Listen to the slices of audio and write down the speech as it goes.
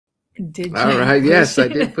Did you All right. Yes, I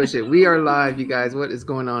push did it? push it. We are live, you guys. What is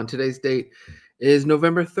going on? Today's date is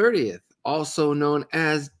November 30th, also known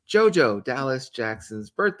as JoJo Dallas Jackson's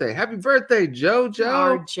birthday. Happy birthday, Our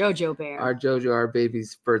JoJo. JoJo bear. Our JoJo, our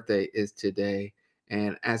baby's birthday is today.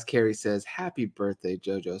 And as Carrie says, happy birthday,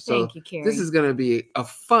 JoJo. So Thank you, Carrie. this is going to be a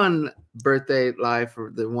fun birthday live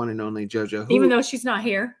for the one and only JoJo. Even though she's not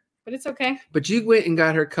here, but it's okay. But you went and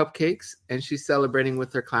got her cupcakes, and she's celebrating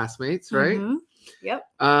with her classmates, right? Mhm. Yep.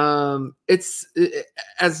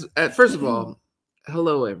 First of all,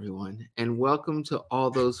 hello everyone, and welcome to all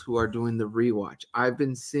those who are doing the rewatch. I've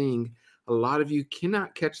been seeing a lot of you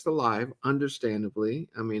cannot catch the live, understandably.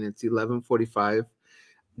 I mean, it's 11:45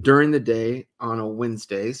 during the day on a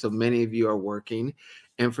Wednesday, so many of you are working.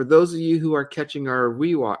 And for those of you who are catching our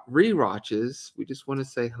rewatches, we just want to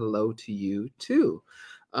say hello to you too.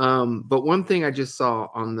 But one thing I just saw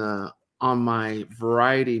on my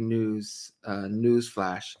Variety news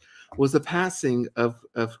flash was the passing of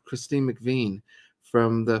Christine McVie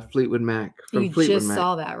from the Fleetwood Mac. From You Fleetwood just Mac.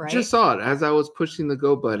 saw that, right? Just saw it as I was pushing the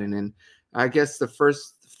go button, and I guess the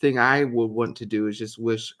first thing I would want to do is just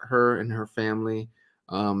wish her and her family,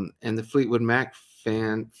 and the Fleetwood Mac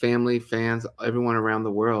family, fans, everyone around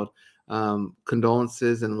the world,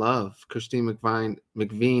 condolences and love. Christine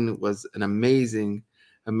McVie was an amazing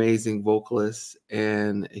vocalist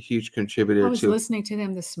and a huge contributor. I was listening to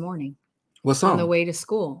them this morning. What song? On the way to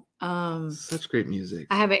school. Such great music.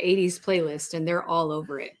 I have an 80s playlist and they're all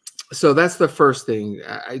over it. So that's the first thing.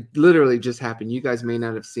 I literally just happened. You guys may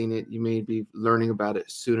not have seen it. You may be learning about it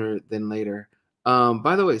sooner than later.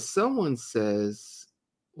 By the way, someone says,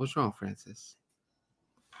 what's wrong, Francis?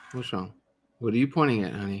 What's wrong? What are you pointing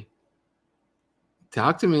at, honey?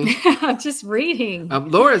 Talk to me. I'm just reading.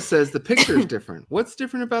 Laura says the picture is different. What's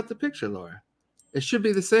different about the picture, Laura? It should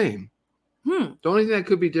be the same. The only thing that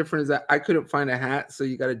could be different is that I couldn't find a hat, so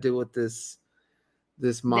you got to deal with this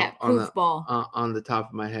mop on the top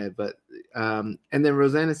of my head. But and then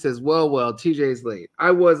Rosanna says, well, TJ's late. I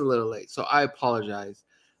was a little late, so I apologize.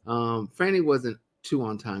 Franny wasn't too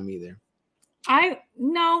on time either. I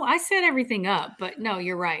set everything up, but no,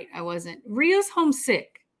 you're right. I wasn't. Rio's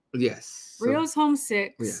homesick. Yes. Rio's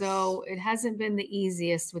homesick, so it hasn't been the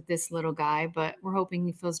easiest with this little guy, but we're hoping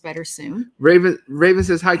he feels better soon. Raven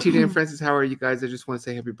says, hi, TJ and Francis. How are you guys? I just want to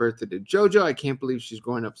say happy birthday to JoJo. I can't believe she's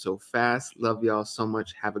growing up so fast. Love y'all so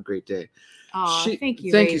much. Have a great day. Oh, thank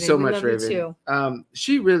you. Thank you so much, Raven.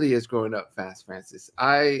 She really is growing up fast, Francis.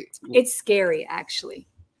 It's scary, actually.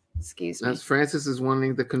 Excuse me. Francis is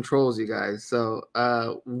wanting the controls, you guys. So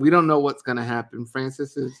we don't know what's going to happen.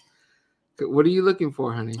 Francis is. What are you looking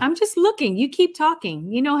for, honey? I'm just looking. You keep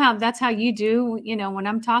talking. You know that's how you do, when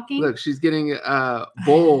I'm talking. Look, she's getting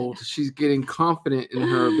bold. She's getting confident in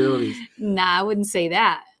her abilities. Nah, I wouldn't say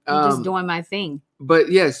that. I'm just doing my thing. But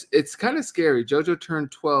yes, it's kind of scary. JoJo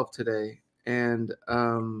turned 12 today, and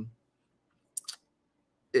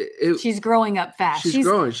she's growing up fast. She's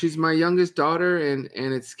growing. She's my youngest daughter, and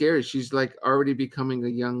it's scary. She's like already becoming a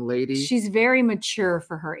young lady. She's very mature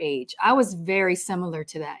for her age. I was very similar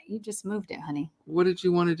to that. You just moved it, honey. What did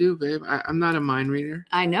you want to do, babe? I'm not a mind reader.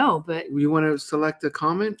 I know, but you want to select a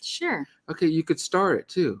comment? Sure. Okay, you could star it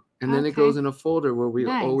too. And then it goes in a folder where we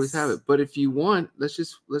always have it. But if you want, let's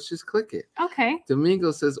just click it. Okay.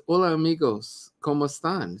 Domingo says, hola amigos, ¿cómo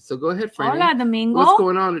están? So go ahead, Franny. Hola, Domingo. What's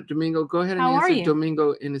going on, Domingo? Go ahead and How answer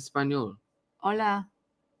Domingo in Espanol. Hola,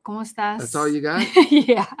 ¿cómo estás? That's all you got?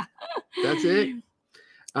 Yeah. That's it?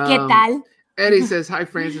 ¿Qué tal? Eddie says, hi,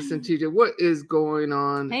 Francis and TJ. What is going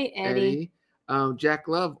on, Hey, Eddie? Jack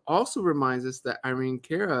Love also reminds us that Irene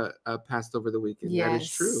Cara passed over the weekend. Yes, that is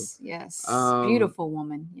true. Yes. Beautiful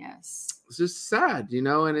woman. Yes. It's just sad,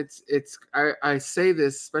 and I say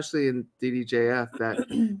this, especially in DDJF,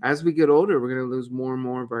 that as we get older, we're going to lose more and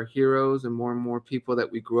more of our heroes and more people that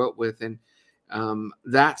we grew up with. And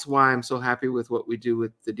that's why I'm so happy with what we do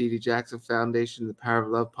with the D.D. Jackson Foundation, the Power of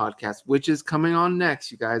Love podcast, which is coming on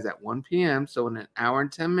next, you guys, at 1 p.m. So in an hour and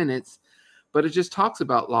 10 minutes. But it just talks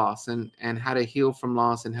about loss and how to heal from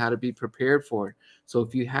loss and how to be prepared for it. So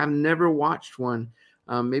if you have never watched one,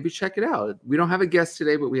 maybe check it out. We don't have a guest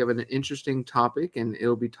today, but we have an interesting topic, and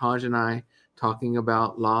it'll be Taj and I talking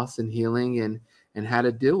about loss and healing and how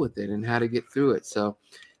to deal with it and how to get through it. So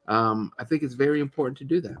I think it's very important to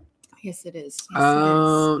do that. Yes, it is.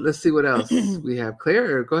 Let's see what else we have.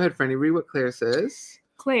 Claire, go ahead, Franny. Read what Claire says.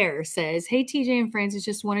 Claire says, hey, TJ and Francis,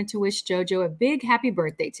 just wanted to wish JoJo a big happy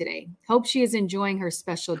birthday today. Hope she is enjoying her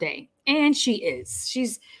special day. And she is.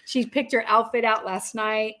 She picked her outfit out last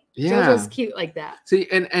night. Yeah. JoJo's cute like that. See,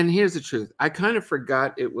 and here's the truth. I kind of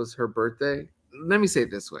forgot it was her birthday. Let me say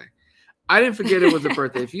it this way. I didn't forget it was a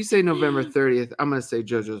birthday. If you say November 30th, I'm going to say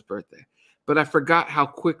JoJo's birthday. But I forgot how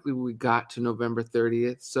quickly we got to November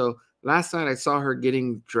 30th. So last night I saw her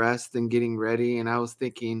getting dressed and getting ready, and I was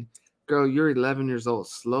thinking, girl, you're 11 years old.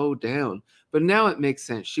 Slow down. But now it makes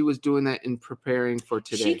sense. She was doing that in preparing for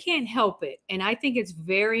today. She can't help it. And I think it's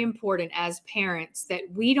very important as parents that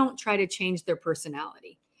we don't try to change their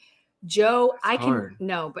personality. Joe,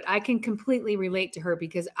 but I can completely relate to her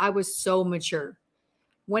because I was so mature.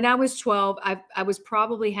 When I was 12, I was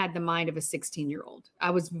probably had the mind of a 16-year-old.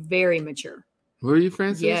 I was very mature. Were you,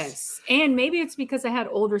 Francis? Yes. And maybe it's because I had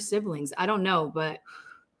older siblings. I don't know, but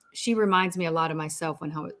she reminds me a lot of myself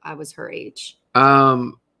when I was her age.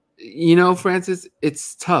 You know, Francis,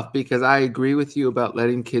 it's tough because I agree with you about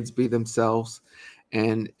letting kids be themselves.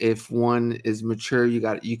 And if one is mature,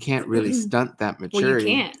 you can't really stunt that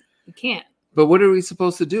maturity. Well, you can't. But what are we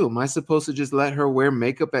supposed to do? Am I supposed to just let her wear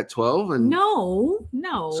makeup at 12? And No.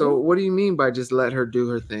 So what do you mean by just let her do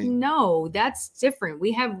her thing? No, that's different.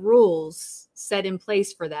 We have rules set in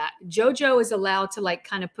place for that. JoJo is allowed to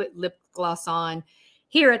kind of put lip gloss on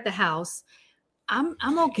here at the house.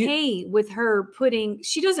 I'm okay with her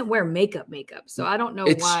she doesn't wear makeup. So I don't know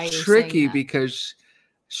why. It's tricky because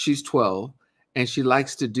she's 12 and she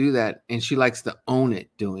likes to do that and she likes to own it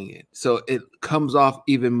doing it. So it comes off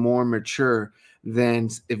even more mature than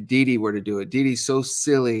if Didi were to do it. Didi's so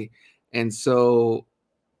silly and so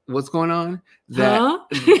what's going on that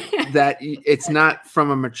that it's not from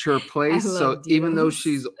a mature place. So even though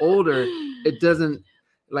she's older, it doesn't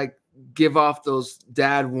give off those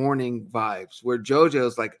dad warning vibes where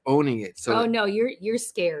JoJo's owning it. So no, you're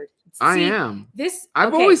scared. I am.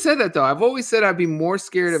 I've always said that though. I've always said I'd be more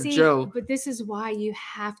scared of Joe. But this is why you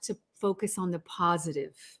have to focus on the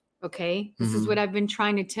positive. Okay. This is what I've been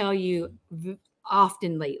trying to tell you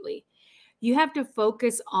often lately. You have to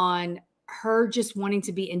focus on her just wanting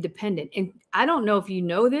to be independent. And I don't know if you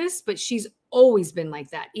know this, but she's always been like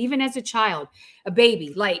that. Even as a child, a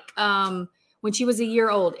baby, when she was a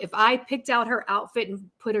year old, if I picked out her outfit and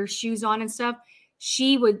put her shoes on and stuff,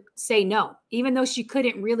 she would say no. Even though she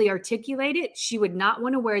couldn't really articulate it, she would not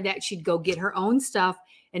want to wear that. She'd go get her own stuff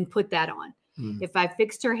and put that on. If I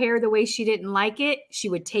fixed her hair the way she didn't like it, she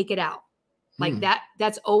would take it out. That.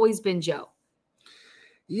 That's always been Joe.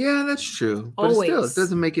 Yeah, that's true. But still, it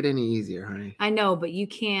doesn't make it any easier, honey. I know, but you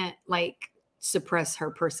can't suppress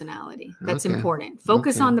her personality. That's important.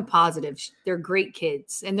 Focus on the positive. They're great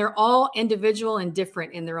kids and they're all individual and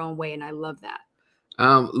different in their own way. And I love that.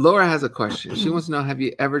 Laura has a question. She wants to know, have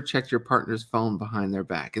you ever checked your partner's phone behind their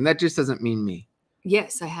back? And that just doesn't mean me.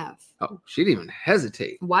 Yes, I have. Oh, she didn't even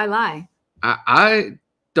hesitate. Why lie? I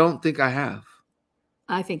don't think I have.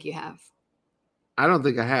 I think you have. I don't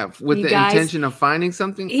think I have. With the intention of finding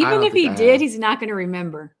something? Even if he did, he's not going to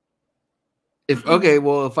remember. If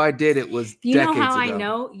I did, it was decades ago. You know how I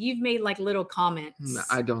know? You've made little comments. No,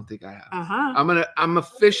 I don't think I have. I'm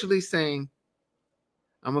officially saying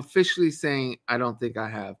I don't think I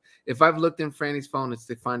have. If I've looked in Franny's phone, it's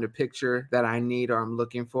to find a picture that I need or I'm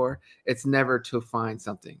looking for. It's never to find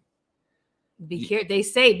something. They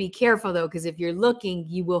say be careful though, because if you're looking,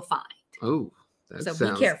 you will find. Oh, that so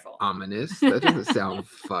sounds be careful. Ominous. That doesn't sound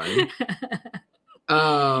fun.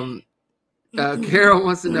 Carol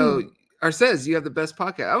wants to know or says you have the best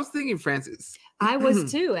podcast. I was thinking, Francis. I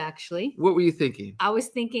was too, actually. What were you thinking? I was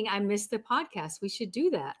thinking I missed the podcast. We should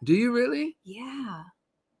do that. Do you really? Yeah.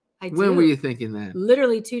 I do. When were you thinking that?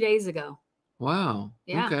 Literally 2 days ago. Wow.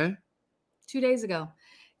 Yeah. Okay. 2 days ago.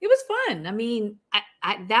 It was fun. I mean,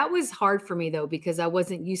 that was hard for me though, because I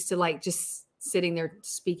wasn't used to just sitting there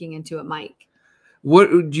speaking into a mic.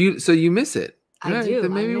 So you miss it? I do.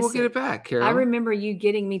 Then maybe we'll get it back, Carol. I remember you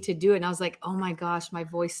getting me to do it and I was like, oh my gosh, my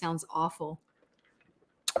voice sounds awful.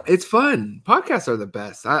 It's fun. Podcasts are the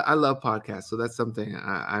best. I love podcasts. So that's something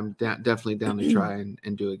I'm definitely down to try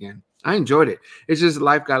and do again. I enjoyed it. It's just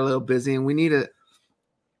life got a little busy and we need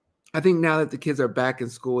I think now that the kids are back in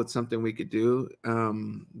school, it's something we could do.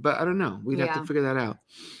 But I don't know. We'd have to figure that out.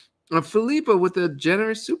 Philippa with a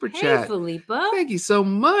generous super chat. Hey, Philippa. Thank you so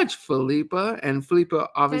much, Philippa. And Philippa,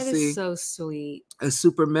 obviously, that is so sweet. A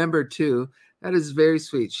super member too. That is very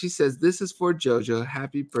sweet. She says, "This is for JoJo.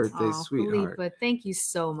 Happy birthday, sweetheart." Philippa, thank you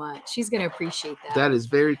so much. She's gonna appreciate that. That is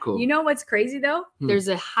very cool. You know what's crazy though? There's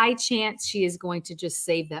a high chance she is going to just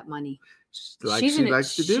save that money. She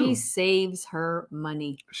likes to do. She saves her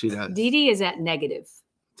money. She does. Didi is at negative.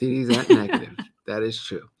 Didi's at negative. That is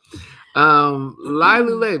true.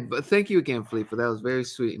 Lilule, but thank you again, Philippa. That was very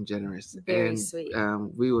sweet and generous. Very sweet.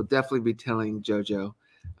 We will definitely be telling JoJo.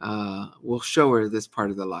 We'll show her this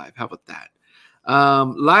part of the live. How about that?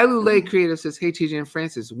 Lilu Creative says, hey, TJ and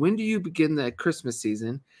Francis, when do you begin the Christmas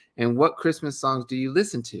season? And what Christmas songs do you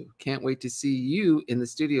listen to? Can't wait to see you in the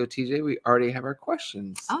studio, TJ. We already have our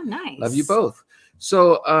questions. Oh, nice. Love you both.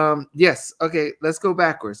 So, yes. Okay, let's go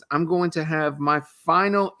backwards. I'm going to have my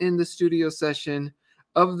final in the studio session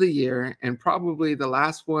of the year and probably the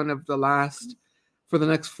last one of the last for the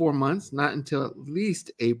next 4 months, not until at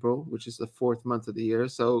least April, which is the 4th month of the year.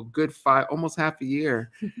 So good almost half a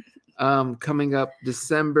year. Coming up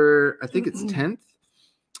December, I think it's 10th.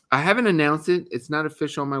 I haven't announced it. It's not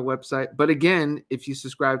official on my website. But again, if you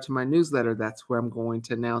subscribe to my newsletter, that's where I'm going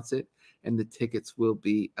to announce it. And the tickets will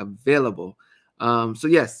be available. So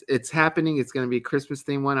yes, it's happening. It's going to be a Christmas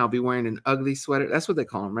themed one. I'll be wearing an ugly sweater. That's what they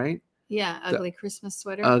call them, right? Yeah, ugly Christmas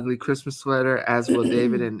sweater. Ugly Christmas sweater, as will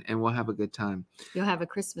David, and we'll have a good time. You'll have a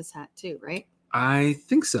Christmas hat too, right? I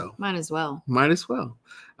think so. Might as well. Might as well.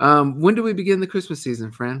 When do we begin the Christmas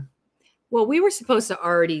season, Fran? Well, we were supposed to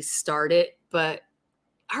already start it, but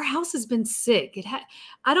our house has been sick.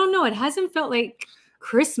 I don't know. It hasn't felt like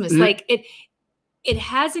Christmas. Like it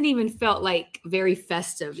hasn't even felt like very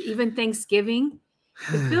festive. Even Thanksgiving,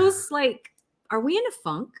 it feels like, are we in a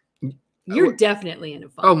funk? You're definitely in a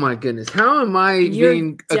funk. Oh my goodness. How am I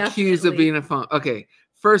being accused of being a funk? Okay.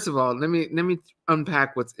 First of all, let me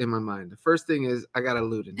unpack what's in my mind. The first thing is I got a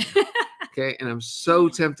lute in here. Okay. And I'm so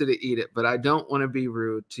tempted to eat it, but I don't want to be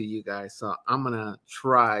rude to you guys. So I'm going to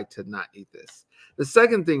try to not eat this. The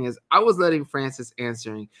second thing is I was letting Francis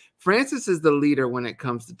answering. Francis is the leader when it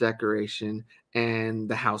comes to decoration and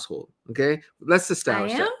the household. Okay. Let's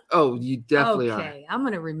establish that. Oh, you definitely are. Okay. I'm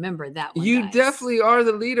going to remember that one. You definitely are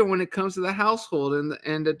the leader when it comes to the household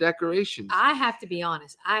and the decorations. I have to be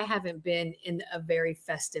honest. I haven't been in a very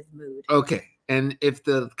festive mood. Okay. And if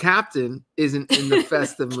the captain isn't in the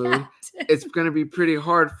festive mood, it's going to be pretty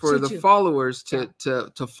hard for the followers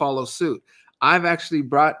to follow suit. I've actually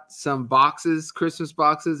brought some boxes, Christmas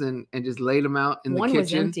boxes, and just laid them out in the kitchen. One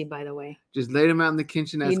was empty, by the way. Just laid them out in the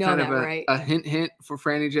kitchen as kind of a hint for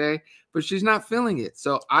Franny J. But she's not feeling it.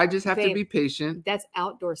 So I just have to be patient. That's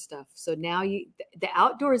outdoor stuff. So now the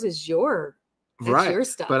outdoors is your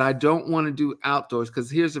stuff. But I don't want to do outdoors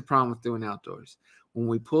because here's the problem with doing outdoors. When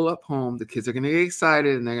we pull up home, the kids are going to get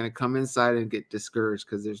excited and they're going to come inside and get discouraged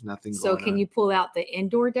because there's nothing going on. So can you pull out the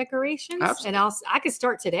indoor decorations? Absolutely. And I could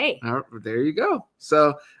start today. There you go.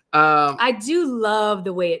 So I do love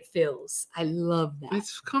the way it feels. I love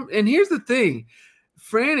that. And here's the thing.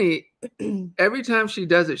 Franny, every time she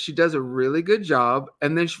does it, she does a really good job.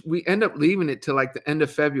 And then we end up leaving it till like the end of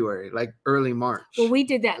February, like early March. Well, we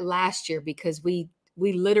did that last year because we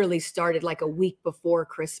literally started like a week before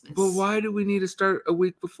Christmas. But why do we need to start a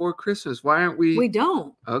week before Christmas? Why aren't we? We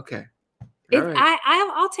don't. Okay. Right.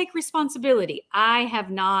 I'll take responsibility. I have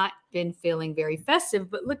not been feeling very festive,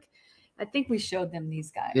 but look, I think we showed them these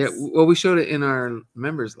guys. Yeah. Well, we showed it in our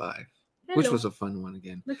members live, which was a fun one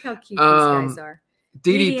again. Look how cute these guys are.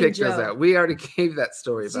 Dee picked us out. We already gave that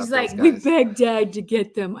story about She's like, we begged Dad to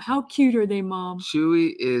get them. How cute are they, Mom?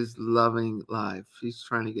 Chewy is loving live. She's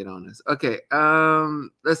trying to get on us. Okay.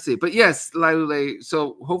 Let's see. But yes, Lailule.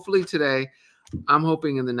 So hopefully today, I'm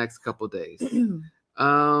hoping in the next couple days. This is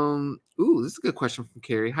a good question from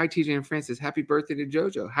Carrie. Hi, TJ and Francis. Happy birthday to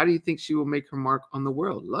JoJo. How do you think she will make her mark on the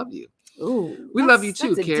world? Love you. Ooh, we love you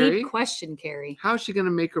too, that's Carrie. A deep question, Carrie. How is she going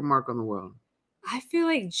to make her mark on the world? I feel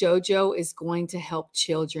like JoJo is going to help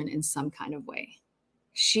children in some kind of way.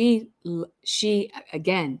 She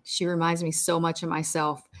reminds me so much of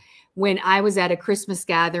myself. When I was at a Christmas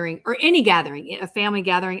gathering or any gathering, a family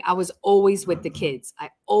gathering, I was always with the kids. I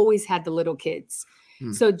always had the little kids.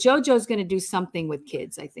 So JoJo's going to do something with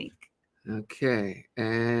kids, I think. Okay.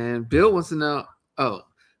 And Bill wants to know,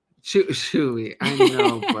 Chewy, I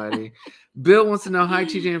know, buddy. Bill wants to know, hi,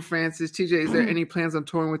 TJ and Francis. TJ, is there any plans on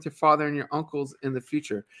touring with your father and your uncles in the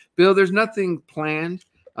future? Bill, there's nothing planned.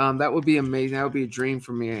 That would be amazing. That would be a dream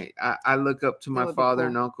for me. I look up to my father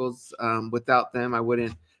and uncles. Without them, I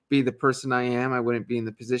wouldn't be the person I am. I wouldn't be in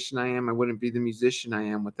the position I am. I wouldn't be the musician I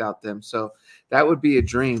am without them. So that would be a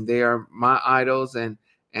dream. They are my idols and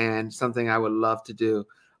something I would love to do.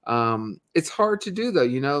 It's hard to do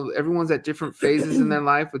though, everyone's at different phases in their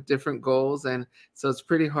life with different goals, and so it's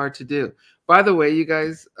pretty hard to do. By the way, you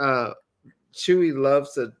guys, Chewy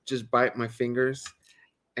loves to just bite my fingers.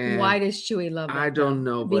 And why does Chewy love that? I don't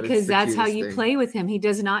know, but because that's how you play with him. He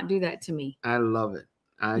does not do that to me. I love it.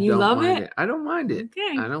 You love it? I don't mind it.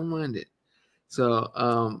 Okay. I don't mind it. So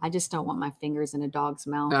I just don't want my fingers in a dog's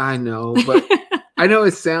mouth. I know, but I know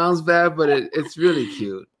it sounds bad, but it's really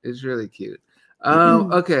cute. It's really cute.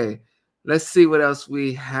 Okay, let's see what else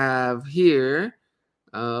we have here.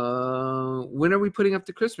 When are we putting up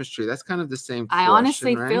the Christmas tree? That's kind of the same question, I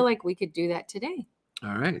honestly right? feel like we could do that today.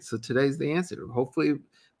 All right. So today's the answer. Hopefully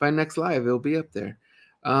by next live, it'll be up there.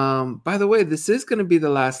 By the way, this is going to be the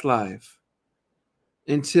last live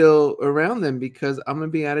until around then because I'm going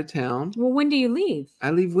to be out of town. Well, when do you leave?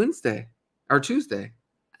 I leave Wednesday or Tuesday.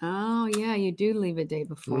 Oh, yeah, you do leave a day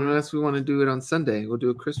before. Unless we want to do it on Sunday. We'll do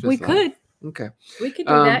a Christmas We live. could. Okay. We could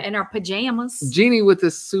do that in our pajamas. Jeannie with the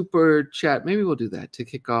super chat. Maybe we'll do that to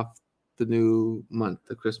kick off the new month,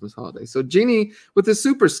 the Christmas holiday. So Jeannie with the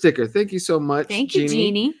super sticker. Thank you so much. Thank you,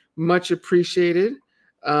 Jeannie. Much appreciated.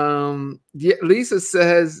 Lisa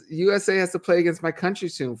says USA has to play against my country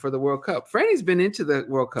soon for the World Cup. Franny's been into the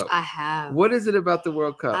World Cup. I have. What is it about the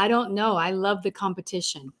World Cup? I don't know. I love the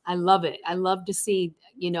competition. I love it. I love to see,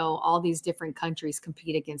 all these different countries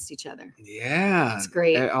compete against each other. Yeah. It's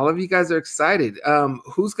great. All of you guys are excited.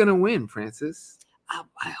 Who's going to win, Francis?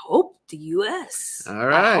 I hope the U.S. All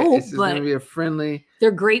right. This is going to be a friendly.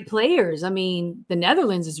 They're great players. I mean, the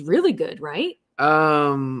Netherlands is really good, right?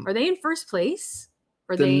 Are they in first place?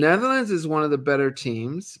 Netherlands is one of the better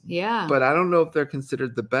teams. Yeah. But I don't know if they're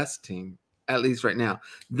considered the best team, at least right now.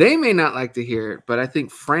 They may not like to hear it, but I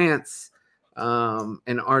think France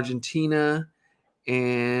and Argentina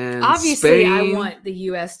and obviously Spain. I want the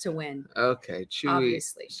U.S. to win. Okay.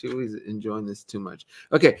 Obviously. Chewy's enjoying this too much.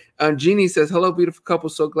 Okay. Jeannie says, hello, beautiful couple.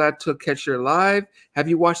 So glad to catch your live. Have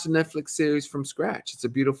you watched the Netflix series From Scratch? It's a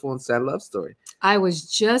beautiful and sad love story. I was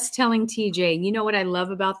just telling TJ, you know what I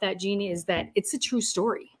love about that, Jeannie, is that it's a true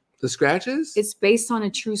story. The Scratches? It's based on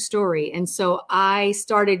a true story. And so I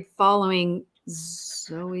started following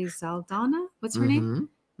Zoe Saldana. What's her name?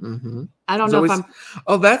 Mm-hmm. I don't know if I'm.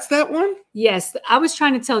 Oh, that's that one? Yes. I was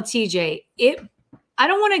trying to tell TJ, I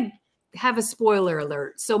don't want to have a spoiler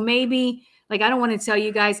alert. So maybe, I don't want to tell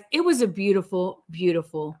you guys, it was a beautiful,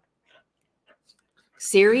 beautiful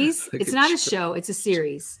series. It's not a show. It's a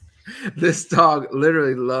series. This dog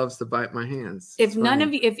literally loves to bite my hands. If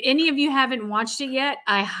any of you haven't watched it yet,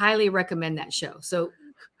 I highly recommend that show. So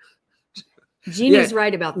Jeannie's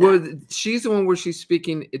right about that. Well, she's the one where she's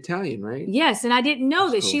speaking Italian, right? Yes, and I didn't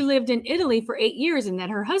know that she lived in Italy for 8 years and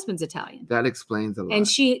that her husband's Italian. That explains a lot. And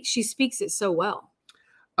she speaks it so well.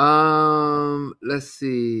 Let's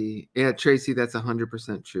see. Yeah, Tracy, that's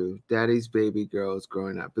 100% true. Daddy's baby girl is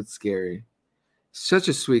growing up. It's scary. Such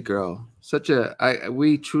a sweet girl.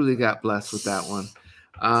 We truly got blessed with that one.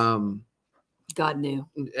 God knew.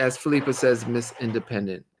 As Felipa says, Miss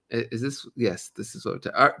Independent. Is this? Yes, this is what.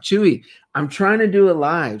 Chewy, I'm trying to do it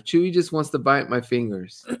live. Chewy just wants to bite my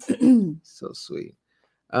fingers. So sweet.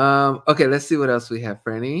 Okay, let's see what else we have,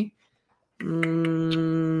 Franny.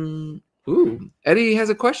 Ooh, Eddie has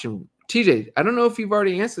a question. TJ, I don't know if you've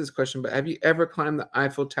already answered this question, but have you ever climbed the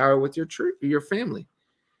Eiffel Tower with your family?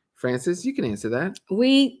 Francis, you can answer that.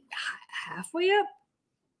 We halfway up.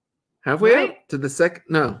 Halfway up to the second?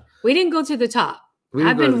 No, we didn't go to the top.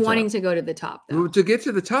 I've been wanting to go to the top, though. To get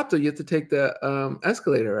to the top, though, you have to take the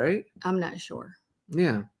escalator, right? I'm not sure.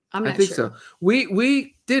 Yeah, I think so.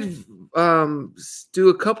 We did do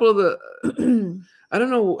a couple of the. I don't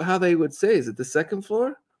know how they would say. Is it the second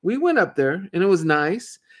floor? We went up there, and it was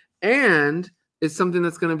nice, and it's something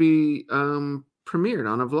that's going to be premiered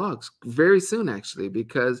on a vlog very soon, actually,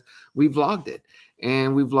 because we vlogged it,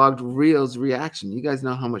 and we vlogged Rio's reaction. You guys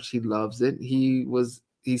know how much he loves it.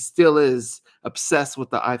 He still is obsessed with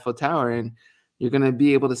the Eiffel Tower, and you're going to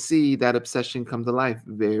be able to see that obsession come to life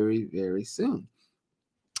very, very soon.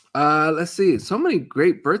 Let's see. So many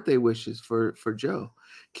great birthday wishes for Joe.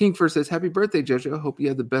 King First says, happy birthday, JoJo. Hope you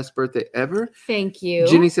have the best birthday ever. Thank you.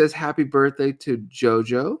 Ginny says, happy birthday to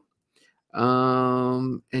JoJo.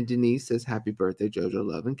 And Denise says, happy birthday, JoJo.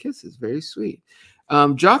 Love and kisses. Very sweet.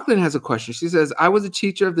 Jocelyn has a question. She says, I was a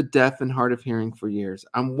teacher of the deaf and hard of hearing for years.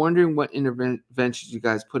 I'm wondering what interventions you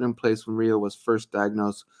guys put in place when Rio was first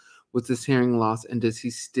diagnosed with this hearing loss, and does he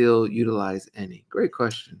still utilize any? Great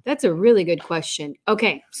question. That's a really good question.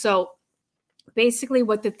 Okay, so basically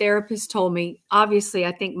what the therapist told me, obviously,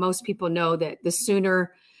 I think most people know that the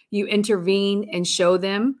sooner you intervene and show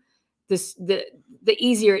them, the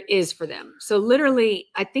easier it is for them. So literally,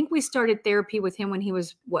 I think we started therapy with him when he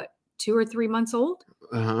was, 2 or 3 months old?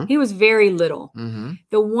 Uh-huh. He was very little. Mm-hmm.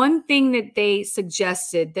 The one thing that they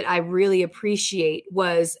suggested that I really appreciate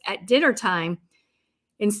was at dinner time,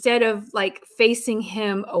 instead of facing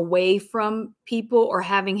him away from people or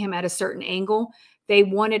having him at a certain angle, they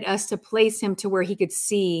wanted us to place him to where he could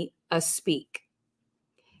see us speak.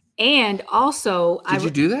 And also, did you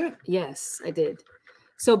do that? Yes, I did.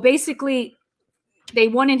 So basically, they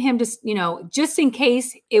wanted him to, just in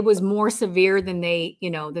case it was more severe than they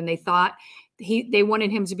thought, they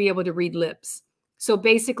wanted him to be able to read lips. So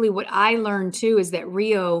basically what I learned too is that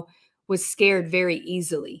Rio was scared very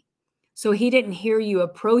easily. So he didn't hear you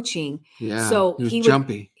approaching. Yeah. So he was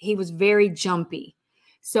jumpy. He was very jumpy.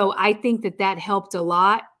 So I think that helped a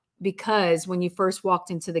lot, because when you first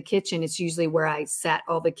walked into the kitchen, it's usually where I sat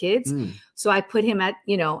all the kids. So I put him at,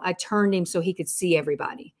 I turned him so he could see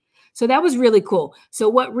everybody. So that was really cool. So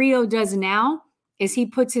what Rio does now is he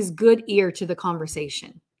puts his good ear to the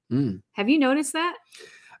conversation. Have you noticed that?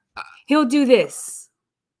 He'll do this.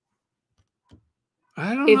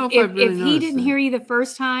 I don't know if he didn't hear you the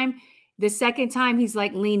first time, the second time he's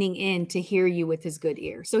like leaning in to hear you with his good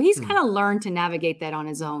ear. So he's kind of learned to navigate that on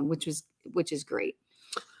his own, which is great.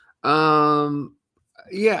 Yeah,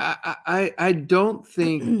 I don't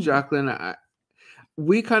think, Jacqueline,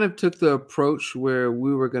 we kind of took the approach where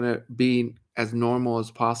we were going to be as normal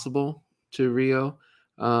as possible to Rio,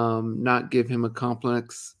 not give him a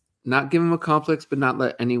complex, but not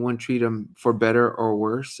let anyone treat him for better or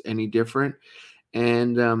worse, any different.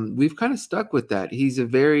 And we've kind of stuck with that. He's a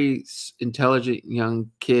very intelligent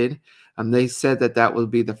young kid. They said that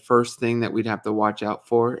would be the first thing that we'd have to watch out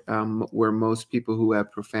for, where most people who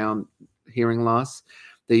have profound hearing loss,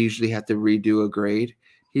 they usually have to redo a grade.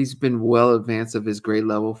 He's been well advanced of his grade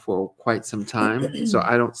level for quite some time, so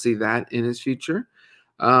I don't see that in his future.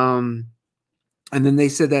 And then they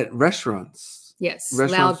said that restaurants,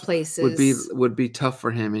 loud places would be tough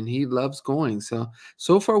for him, and he loves going.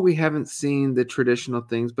 So far we haven't seen the traditional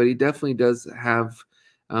things, but he definitely does have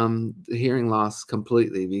the hearing loss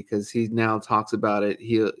completely, because he now talks about it.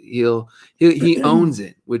 He owns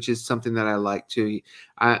it, which is something that I like too.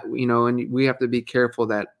 And we have to be careful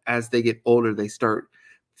that as they get older, they start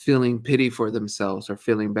feeling pity for themselves or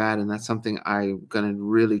feeling bad, and that's something I'm gonna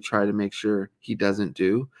really try to make sure he doesn't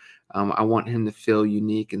do. I want him to feel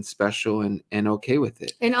unique and special and okay with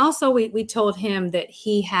it. And also we told him that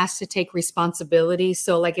he has to take responsibility.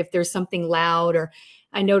 So like if there's something loud, or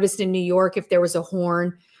I noticed in New York, if there was a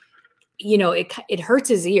horn, it hurts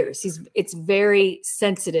his ears. It's very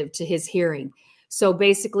sensitive to his hearing. So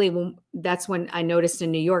basically that's when I noticed in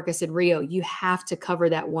New York, I said, Rio, you have to cover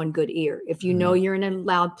that one good ear. If you know you're in a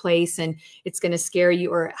loud place and it's going to scare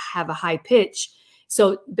you or have a high pitch.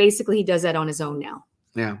 So basically he does that on his own now.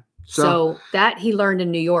 Yeah. So that he learned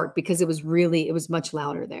in New York, because it was much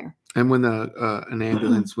louder there. And when an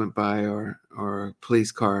ambulance went by or a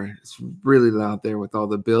police car, it's really loud there with all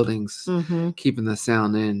the buildings keeping the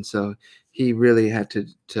sound in. So he really had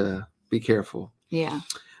to be careful. Yeah.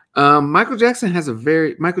 Michael Jackson fan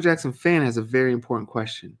has a very important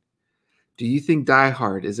question. Do you think Die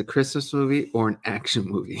Hard is a Christmas movie or an action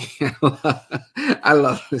movie? I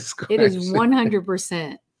love this question. It is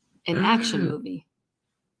 100% an action movie.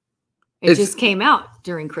 It just came out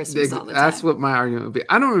during Christmas all the time. That's what my argument would be.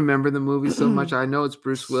 I don't remember the movie so much. I know it's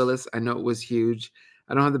Bruce Willis. I know it was huge.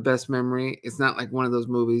 I don't have the best memory. It's not like one of those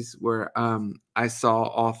movies where I saw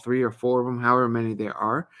all 3 or 4 of them, however many there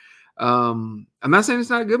are. I'm not saying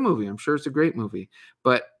it's not a good movie. I'm sure it's a great movie.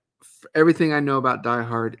 But everything I know about Die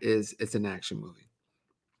Hard is it's an action movie.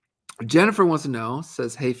 Jennifer wants to know,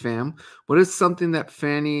 says, hey, fam, what is something that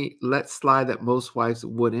Fanny let slide that most wives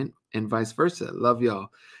wouldn't, and vice versa? Love y'all.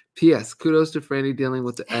 P.S. Kudos to Franny dealing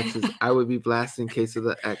with the exes. I would be blasting Case of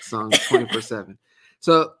the X song 24/7.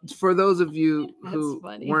 So for those of you who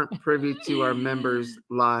weren't privy to our members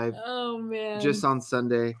live just on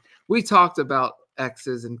Sunday, we talked about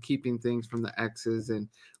exes and keeping things from the exes. And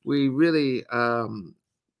we really, I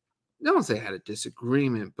don't say had a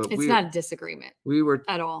disagreement, but it's not a disagreement. We were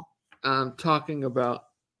at all talking about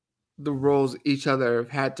the roles each other have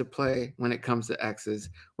had to play when it comes to exes.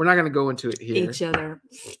 We're not going to go into it here. Each other.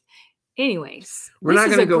 Anyways, we're not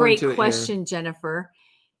going to go into it. This is a great question, Jennifer.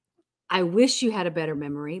 I wish you had a better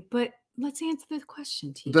memory, but let's answer the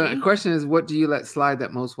question, TJ. The question is, what do you let slide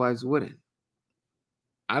that most wives wouldn't?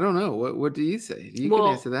 I don't know. What do you say? You can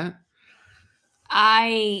answer that.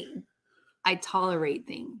 I tolerate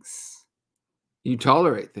things. You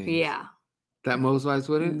tolerate things? Yeah. That most wives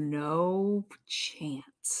wouldn't? No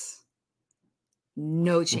chance.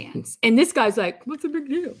 No chance. And this guy's like, what's the big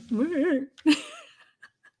deal?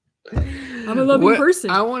 I'm a loving person.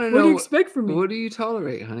 I want to know. What do you expect from me? What do you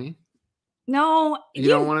tolerate, honey? No. You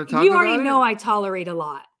don't want to talk about it? You already know I tolerate a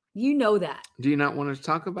lot. You know that. Do you not want to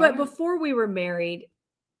talk about it? But before we were married,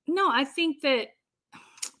 no, I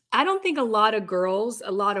don't think a lot of girls,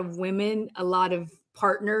 a lot of women, a lot of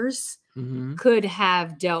partners could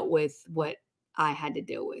have dealt with what I had to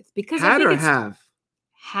deal with. Because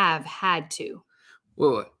have had to.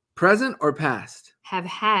 Well, present or past? Have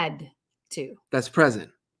had to. That's present.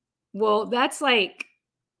 Well, that's like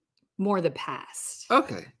more the past.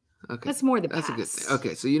 Okay. Okay. That's more the That's past. a good thing.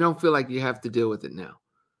 Okay, so you don't feel like you have to deal with it now.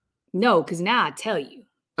 No, because now I tell you.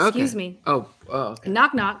 Excuse me. Oh, okay.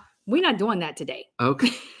 Knock, knock. We're not doing that today.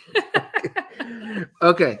 Okay.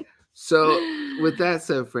 Okay. So with that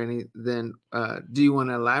said, Franny, then do you want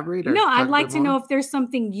to elaborate? Or No, talk I'd like about to more? know if there's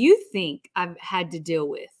something you think I've had to deal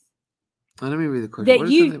with. Let me read the question. That What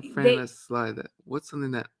is you- something Franny let slide? What's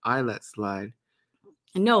something that I let slide?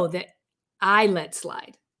 No, that I let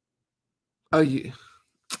slide. Oh,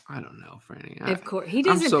 I don't know, Franny. Of course. He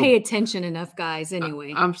doesn't pay attention enough, guys,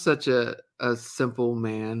 anyway. I'm such a simple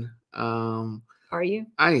man. Are you?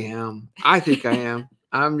 I am. I think I am.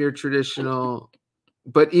 I'm your traditional,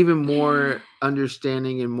 but even more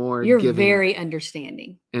understanding and more You're giving very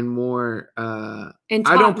understanding. and more And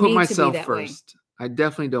I don't taught put me myself to be that way. first. I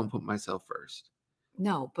definitely don't put myself first.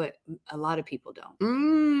 No, but a lot of people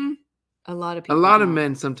don't. A lot of A people lot don't. of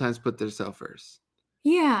men sometimes put themselves first.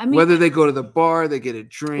 Yeah, I mean, Whether they go to the bar, they get a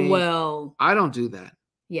drink. well, I don't do that.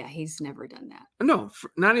 yeah, he's never done that. No,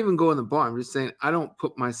 not even go in the bar. I'm just saying I don't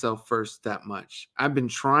put myself first that much. I've been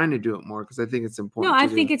trying to do it more because I think it's important. No, I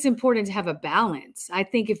think it's important to have a balance. I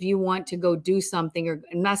think if you want to go do something, or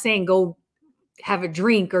I'm not saying go have a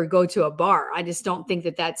drink or go to a bar. I just don't think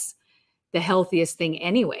that that's the healthiest thing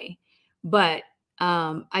anyway. But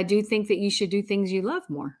I do think that you should do things you love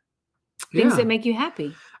more, things that make you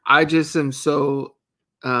happy. I just am so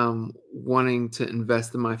wanting to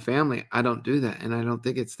invest in my family. I don't do that, and I don't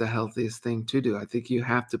think it's the healthiest thing to do. I think you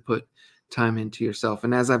have to put time into yourself,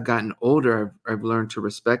 and as I've gotten older, I've learned to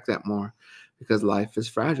respect that more, because life is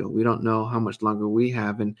fragile. We don't know how much longer we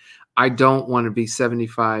have, and I don't want to be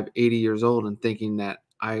 75, 80 years old and thinking that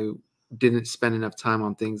I didn't spend enough time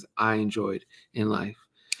on things I enjoyed in life.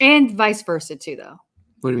 And vice versa too, though.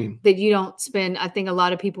 What do you mean? That you don't spend, I think a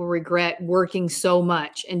lot of people regret working so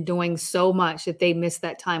much and doing so much that they miss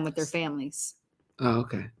that time with their families. Oh,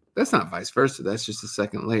 okay. That's not vice versa. That's just a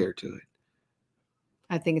second layer to it.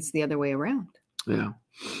 I think it's the other way around. Yeah.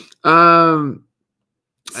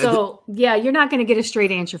 So, yeah, you're not going to get a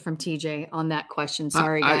straight answer from TJ on that question.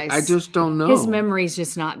 Sorry, guys. I just don't know. His memory's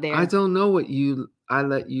just not there. I don't know what I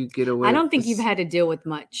let you get away. I don't think you've had to deal with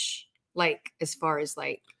much, like, as far as,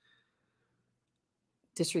 like,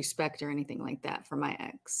 disrespect or anything like that from my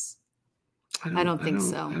ex. I don't think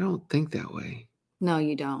so. I don't think that way. No,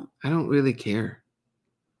 you don't. I don't really care.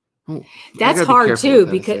 That's hard too,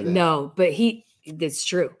 because but that's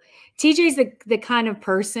true. TJ's the kind of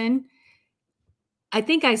person, I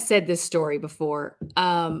think I said this story before.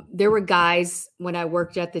 There were guys when I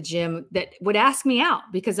worked at the gym that would ask me out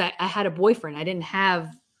because I had a boyfriend. I didn't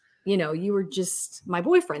have, you were just my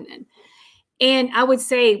boyfriend then. And I would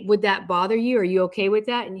say, would that bother you? Are you okay with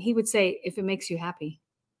that? And he would say, if it makes you happy.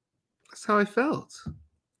 That's how I felt.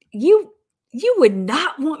 You would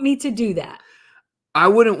not want me to do that. I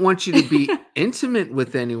wouldn't want you to be intimate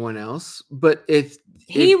with anyone else, but if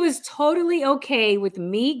he was totally okay with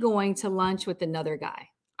me going to lunch with another guy.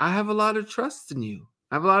 I have a lot of trust in you.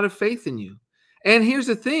 I have a lot of faith in you. And here's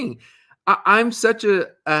the thing. I'm such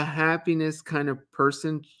a happiness kind of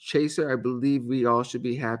person, chaser. I believe we all should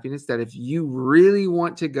be happiness, that if you really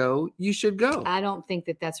want to go, you should go. I don't think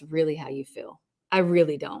that that's really how you feel. I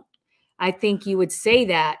really don't. I think you would say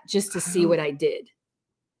that just to see what I did.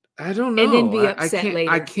 I don't know. And then be upset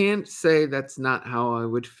later. I can't say that's not how I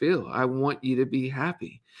would feel. I want you to be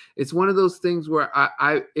happy. It's one of those things where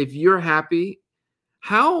if you're happy,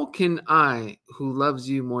 how can I, who loves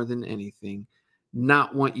you more than anything,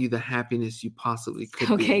 not want you the happiness you possibly could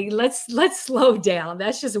be? Okay, let's slow down.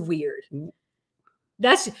 That's just weird.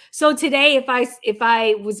 So today, if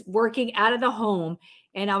I was working out of the home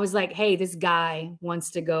and I was like, hey, this guy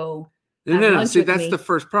wants to go. No. See, that's the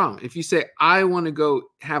first problem. If you say, I want to go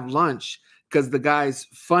have lunch because the guy's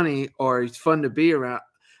funny or he's fun to be around.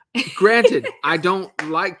 Granted, I don't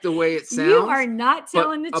like the way it sounds. You are not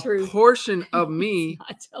telling the truth. A portion of me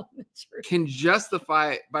can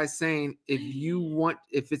justify it by saying,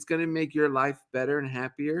 if it's going to make your life better and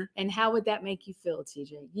happier. And how would that make you feel,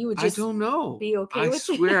 TJ? You would just I don't know. Be okay with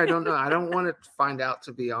it? I swear I don't know. I don't want to find out,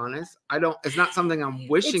 to be honest. It's not something I'm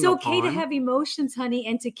wishing upon. It's okay to have emotions, honey,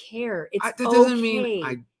 and to care. That doesn't mean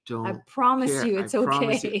I don't. I promise you it's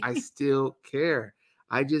okay. I still care.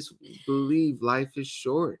 I just believe life is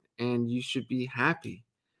short and you should be happy.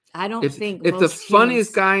 I don't think if the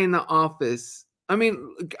funniest guy in the office, I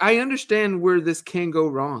mean, I understand where this can go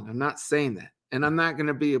wrong. I'm not saying that, and I'm not going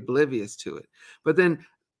to be oblivious to it. But then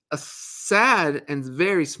a sad and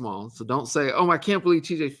very small, so don't say, oh, I can't believe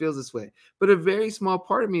TJ feels this way. But a very small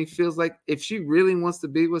part of me feels like if she really wants to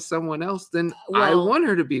be with someone else, then I want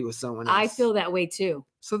her to be with someone else. I feel that way too.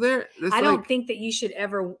 So I don't think that you should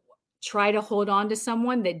ever try to hold on to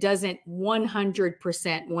someone that doesn't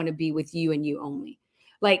 100% want to be with you and you only.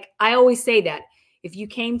 Like I always say that if you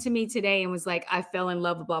came to me today and was like, I fell in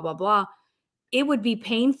love, blah, blah, blah, it would be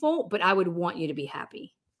painful, but I would want you to be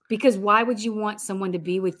happy. Because why would you want someone to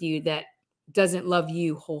be with you that doesn't love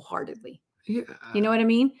you wholeheartedly? Yeah. You know what I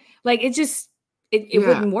mean? Like it just, it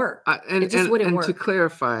wouldn't work. It just wouldn't work. And to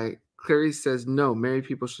clarify, Clarice says, no, married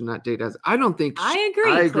people should not date us. I don't think. I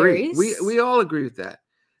agree. I agree. Clarice. We all agree with that.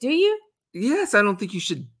 Do you? Yes. I don't think you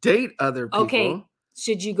should date other people. Okay.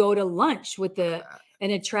 Should you go to lunch with an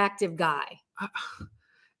attractive guy?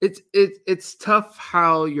 It's tough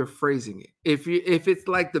how you're phrasing it. If it's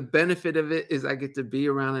like the benefit of it is I get to be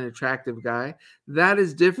around an attractive guy, that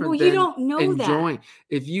is different. Well, than you don't know enjoying. that.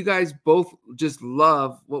 If you guys both just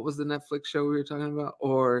love, what was the Netflix show we were talking about,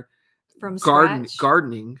 or from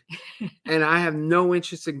gardening, and I have no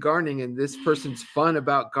interest in gardening, and this person's fun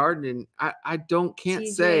about gardening, I can't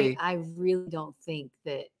TJ, say. I really don't think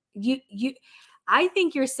that you. I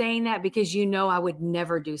think you're saying that because you know I would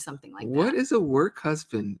never do something like that. What is a work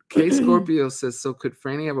husband? K Scorpio says, so could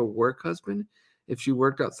Franny have a work husband if she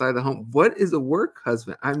worked outside the home? What is a work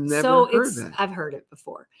husband? I've never heard that. I've heard it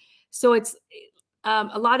before. So it's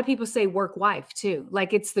a lot of people say work wife too.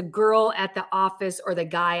 Like it's the girl at the office or the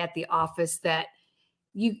guy at the office that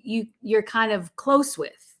you're kind of close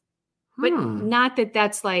with, but not that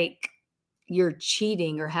that's like you're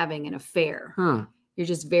cheating or having an affair. You're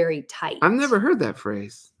just very tight. I've never heard that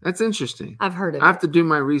phrase. That's interesting. I've heard of it. I have to do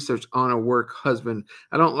my research on a work husband.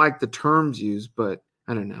 I don't like the terms used, but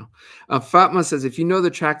I don't know. Fatma says, if you know the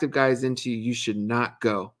attractive guy is into you, you should not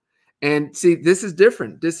go. And see, this is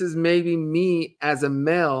different. This is maybe me as a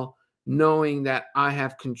male knowing that I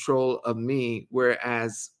have control of me,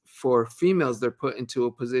 whereas for females, they're put into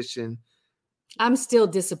a position. I'm still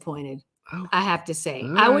disappointed. Oh, I have to say.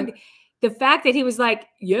 I would. The fact that he was like,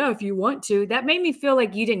 yeah, if you want to, that made me feel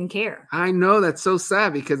like you didn't care. I know, that's so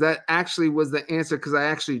sad because that actually was the answer, because I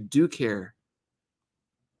actually do care.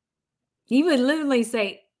 He would literally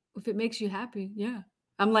say, if it makes you happy, yeah.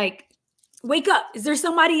 I'm like, wake up. Is there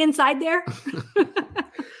somebody inside there?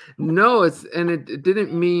 No, it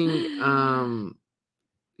didn't mean,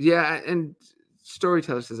 yeah. And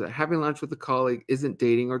Storyteller says that having lunch with a colleague isn't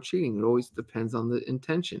dating or cheating. It always depends on the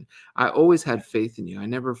intention. I always had faith in you. I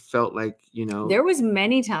never felt like, There was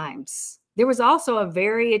many times. There was also a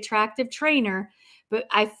very attractive trainer, but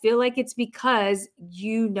I feel like it's because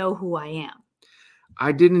you know who I am.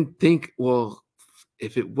 I didn't think, well,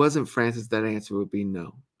 if it wasn't Francis, that answer would be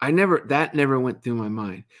no. That never went through my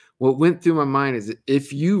mind. What went through my mind is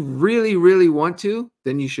if you really, really want to,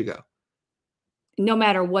 then you should go. No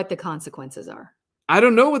matter what the consequences are. I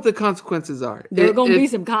don't know what the consequences are. There are going to be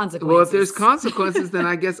some consequences. Well, if there's consequences, then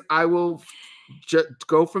I guess I will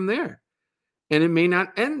go from there. And it may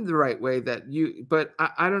not end the right way but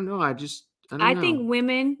I don't know. I don't know. Think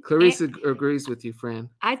women. Clarissa agrees with you, Fran.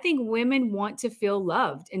 I think women want to feel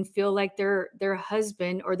loved and feel like their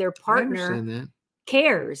husband or their partner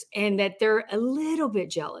cares and that they're a little bit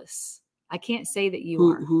jealous. I can't say that you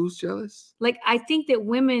are. Who's jealous? Like, I think that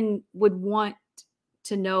women would want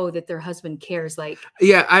to know that their husband cares. Like,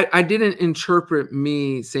 yeah, I didn't interpret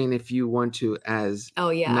me saying if you want to as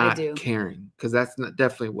not I do. Caring, because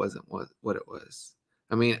definitely wasn't what it was.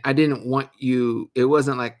 I mean, I didn't want you. It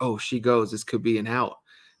wasn't like, oh, she goes, this could be an out.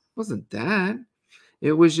 It wasn't that.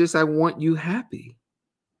 It was just I want you happy.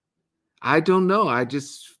 I don't know. I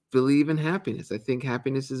just believe in happiness. I think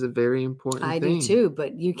happiness is a very important thing. I do too,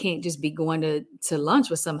 but you can't just be going to lunch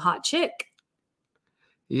with some hot chick.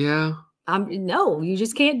 Yeah. No, you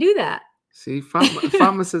just can't do that. See,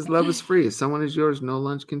 Fatma says love is free. If someone is yours, no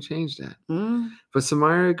lunch can change that. But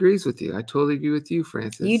Samara agrees with you. I totally agree with you,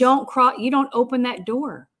 Francis. You don't open that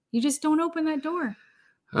door. You just don't open that door.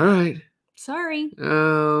 All right. Sorry.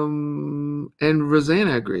 And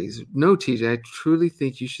Rosanna agrees. No, TJ, I truly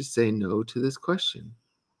think you should say no to this question.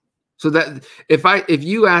 So that if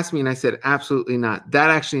you asked me and I said absolutely not, that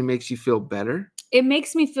actually makes you feel better. It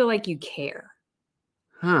makes me feel like you care.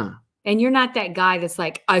 Huh. And you're not that guy that's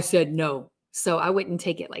like, I said no. So I wouldn't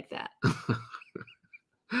take it like that.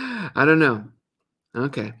 I don't know.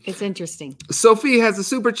 Okay. It's interesting. Sophie has a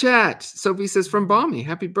super chat. Sophie says, from Balmy,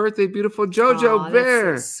 happy birthday, beautiful JoJo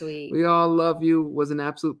Bear. That's so sweet. We all love you. It was an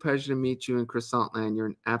absolute pleasure to meet you in Croissant Land. You're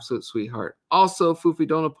an absolute sweetheart. Also, Fufi,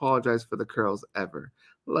 don't apologize for the curls ever.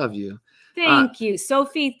 Love you. Thank you.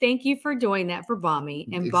 Sophie, thank you for doing that for Balmy.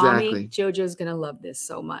 And exactly. Balmy, JoJo's going to love this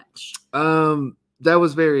so much. That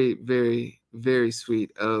was very, very, very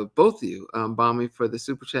sweet of both of you. Balmy for the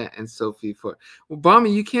super chat and Sophie for. Well,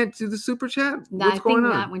 Balmy, you can't do the super chat? No, I think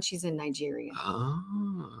not when she's in Nigeria.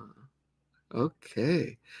 Oh,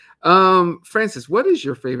 okay. Francis, what is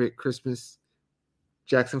your favorite Christmas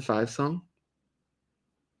Jackson 5 song?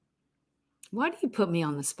 Why do you put me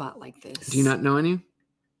on the spot like this? Do you not know any?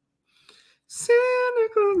 Santa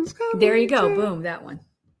Claus is coming. There you go. Boom, that one.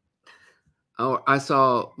 Oh, I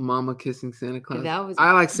saw Mama Kissing Santa Claus. That was.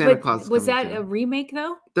 I like Santa Claus. Was that a remake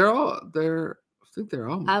though? I think they're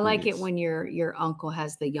all. I like it when your uncle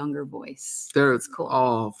has the younger voice. They're cool.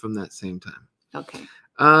 all from that same time. Okay.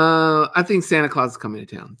 I think Santa Claus is coming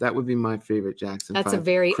to town. That would be my favorite Jackson 5 That's a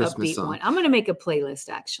very Christmas upbeat song. one. I'm gonna make a playlist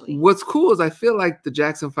actually. What's cool is I feel like the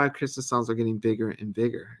Jackson 5 Christmas songs are getting bigger and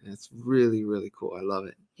bigger. And it's really, really cool. I love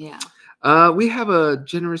it. Yeah. We have a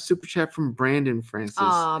generous super chat from Brandon Francis.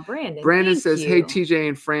 Brandon. Brandon says, you. "Hey TJ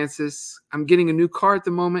and Francis, I'm getting a new car at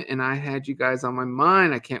the moment, and I had you guys on my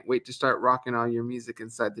mind. I can't wait to start rocking all your music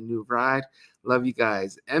inside the new ride. Love you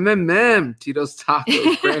guys. MMM Tito's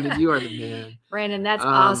Tacos." Brandon, you are the man. Brandon, that's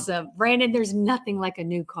awesome. Brandon, there's nothing like a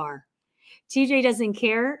new car. TJ doesn't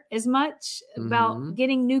care as much about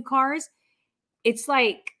getting new cars. It's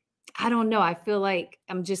like, I don't know. I feel like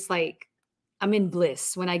I'm in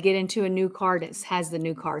bliss when I get into a new car that has the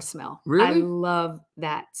new car smell. Really? I love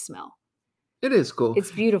that smell. It is cool.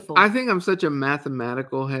 It's beautiful. I think I'm such a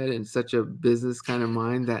mathematical head and such a business kind of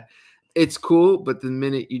mind that it's cool, but the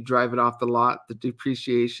minute you drive it off the lot, the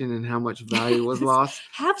depreciation and how much value was lost.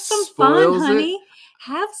 Have some fun, honey.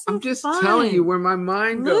 Have some fun. I'm just telling you where my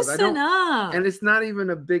mind goes. Listen up. And it's not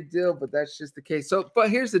even a big deal, but that's just the case. So,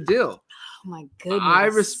 but here's the deal. Oh my goodness. I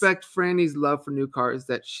respect Franny's love for new cars,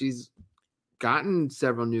 that she's gotten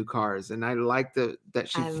several new cars, and I like that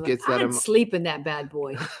she gets that. I'd sleep in that bad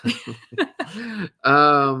boy.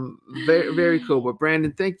 Very, very cool. But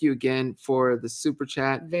Brandon, thank you again for the super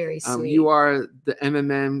chat. Very sweet. You are the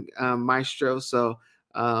MMM maestro, so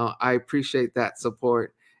I appreciate that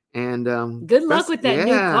support. And good luck with that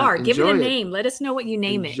new car. Give it a name. It. Let us know what you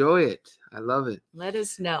name it. Enjoy it. I love it. Let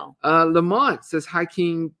us know. Lamont says, "Hi,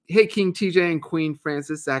 King. Hey, King TJ and Queen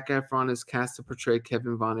Francis. Zac Efron is cast to portray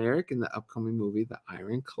Kevin Von Erich in the upcoming movie, The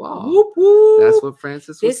Iron Claw." Whoop, whoop. That's what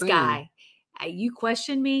Francis was saying. This guy, you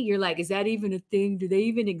question me. You're like, is that even a thing? Do they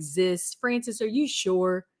even exist? Francis, are you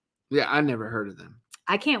sure? Yeah, I never heard of them.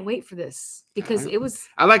 I can't wait for this because it was.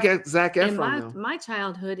 I like Zac Efron. In my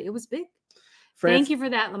childhood, it was big. Francis, thank you for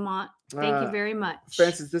that, Lamont. Thank you very much.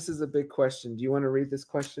 Francis, this is a big question. Do you want to read this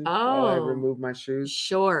question while I remove my shoes?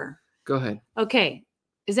 Sure. Go ahead. Okay.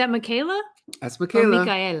 Is that Michaela? That's Michaela. Or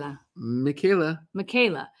Michaela.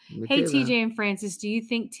 Michaela. Hey, TJ and Francis, do you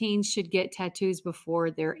think teens should get tattoos before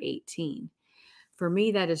they're 18? For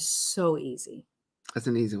me, that is so easy. That's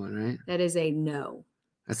an easy one, right? That is a no.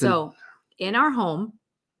 In our home,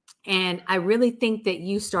 and I really think that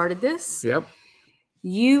you started this. Yep.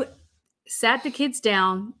 You sat the kids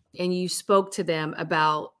down and you spoke to them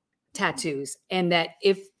about tattoos, and that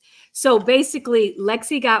so basically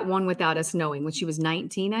Lexi got one without us knowing when she was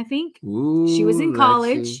 19, I think. Ooh, she was in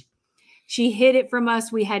college. Lexi. She hid it from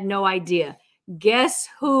us. We had no idea. Guess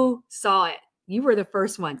who saw it? You were the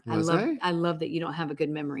first one. I love that you don't have a good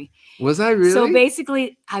memory. Was I really? So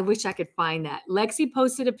basically, I wish I could find that. Lexi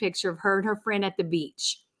posted a picture of her and her friend at the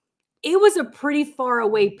beach. It was a pretty far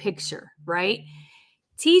away picture, right?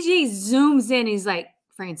 TJ zooms in. He's like,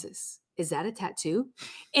 Francis, is that a tattoo?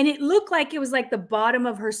 And it looked like it was like the bottom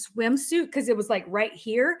of her swimsuit because it was like right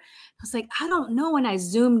here. I was like, I don't know. And I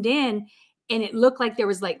zoomed in and it looked like there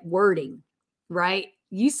was like wording, right?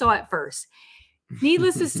 You saw it first.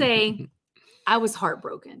 Needless to say, I was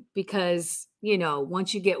heartbroken because,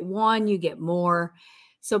 once you get one, you get more.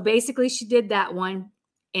 So basically she did that one,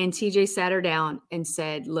 and TJ sat her down and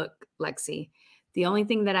said, look, Lexi, the only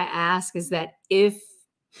thing that I ask is that if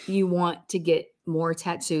you want to get more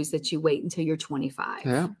tattoos, that you wait until you're 25.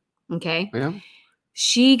 Yeah. Okay. Yeah.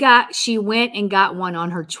 She went and got one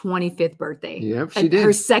on her 25th birthday. Yep, she did.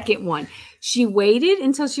 Her second one. She waited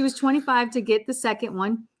until she was 25 to get the second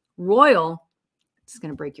one. Royal, it's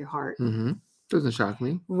going to break your heart. Mm-hmm. Doesn't shock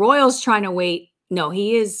me. Royal's trying to wait. No,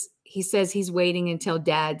 he says he's waiting until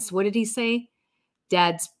Dad's, what did he say?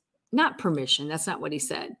 Dad's not permission. That's not what he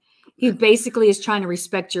said. He basically is trying to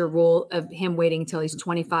respect your rule of him waiting until he's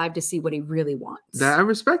 25 to see what he really wants. I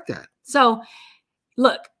respect that. So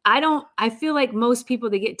look, I feel like most people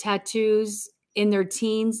that get tattoos in their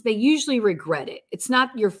teens, they usually regret it. It's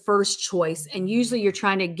not your first choice. And usually you're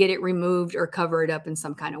trying to get it removed or cover it up in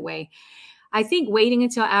some kind of way. I think waiting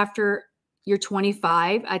until after you're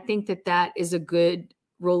 25, I think that is a good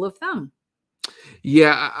rule of thumb.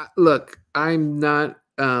 Yeah. Look, I'm not,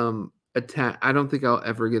 I don't think I'll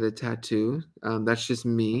ever get a tattoo. That's just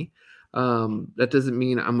me. That doesn't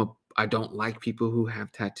mean I don't like people who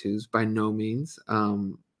have tattoos, by no means.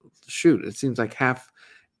 Shoot, it seems like half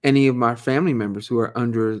any of my family members who are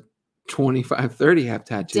under 25, 30 have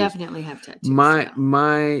tattoos. Definitely have tattoos.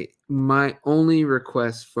 My only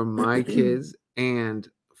request for my kids and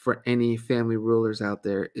for any family rulers out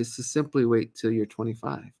there is to simply wait till you're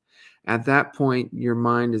 25. At that point, your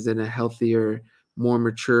mind is in a healthier, more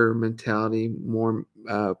mature mentality, more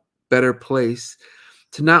better place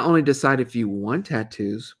to not only decide if you want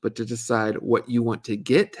tattoos, but to decide what you want to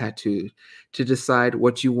get tattooed, to decide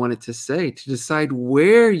what you want it to say, to decide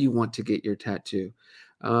where you want to get your tattoo,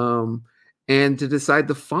 and to decide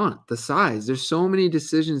the font, the size. There's so many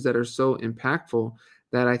decisions that are so impactful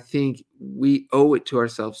that I think we owe it to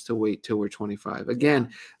ourselves to wait till we're 25. Again,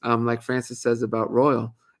 like Francis says about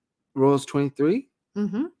Royal. Royal's 23.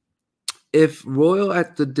 Mm-hmm. If Royal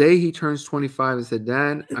at the day he turns 25 and said,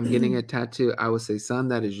 Dad, I'm getting a tattoo, I would say, son,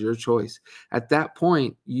 that is your choice. At that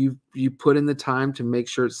point, you put in the time to make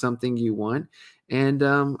sure it's something you want. And,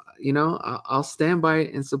 I'll stand by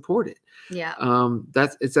it and support it. Yeah.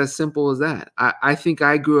 It's as simple as that. I think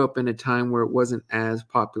I grew up in a time where it wasn't as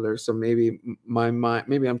popular. So maybe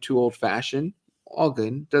maybe I'm too old fashioned. All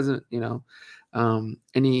good. Doesn't,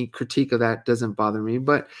 any critique of that doesn't bother me,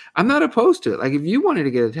 but I'm not opposed to it. Like if you wanted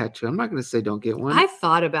to get a tattoo, I'm not going to say don't get one. I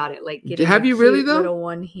thought about it, like getting have you really though? Little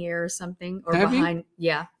one here or something, or have behind. You?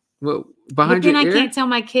 Yeah. Well, behind but then your I can't tell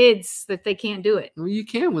my kids that they can't do it. Well, you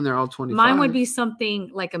can when they're all 25. Mine would be something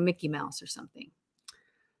like a Mickey Mouse or something.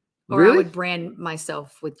 Or really? I would brand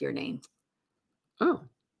myself with your name. Oh,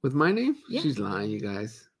 with my name? Yeah. She's lying, you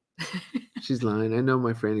guys. She's lying. I know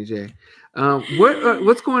my Franny J.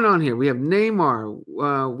 What's going on here? We have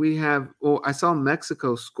Neymar. We have. Oh, I saw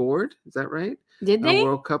Mexico scored. Is that right? Did they?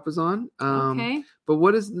 World Cup is on. Okay. But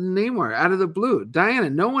what is Neymar out of the blue? Diana,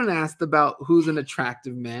 no one asked about who's an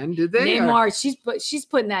attractive man, did they? Neymar, she's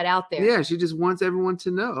putting that out there. Yeah, she just wants everyone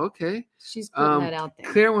to know. Okay. She's putting that out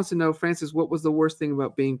there. Claire wants to know, Francis, what was the worst thing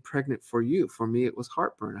about being pregnant for you? For me, it was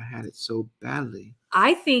heartburn. I had it so badly.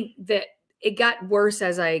 I think that it got worse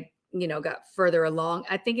as I, got further along.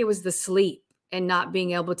 I think it was the sleep and not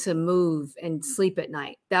being able to move and sleep at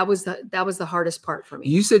night. That was the hardest part for me.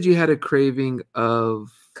 You said you had a craving of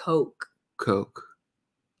Coke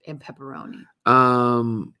and pepperoni.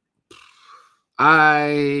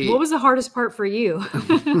 What was the hardest part for you?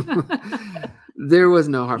 There was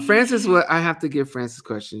no hard. Francis, I have to give Francis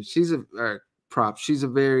question. She's a prop. She's a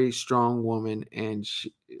very strong woman, and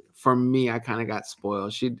for me, I kind of got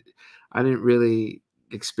spoiled. I didn't really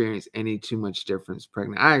experience any too much difference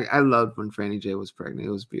pregnant. I loved when Franny J was pregnant.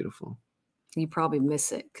 It was beautiful. You probably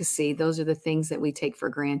miss it because see, those are the things that we take for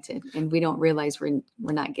granted, and we don't realize we're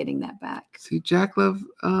not getting that back. See, Jack Love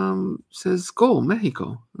says goal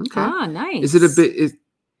Mexico. Okay, nice. Is it a bit?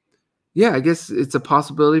 Yeah, I guess it's a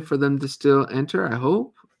possibility for them to still enter. I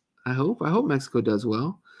hope Mexico does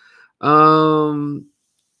well.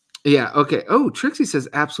 Yeah. Okay. Oh, Trixie says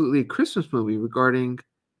absolutely a Christmas movie regarding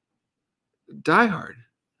Die Hard.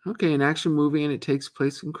 Okay, an action movie, and it takes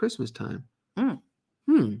place in Christmas time.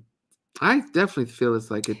 I definitely feel it's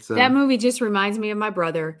that movie just reminds me of my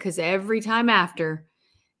brother, because every time after,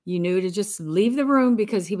 you knew to just leave the room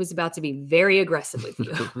because he was about to be very aggressive with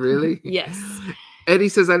you. Really? Yes. Eddie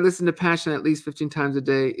says, I listen to Passion at least 15 times a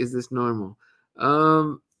day. Is this normal?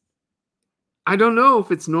 I don't know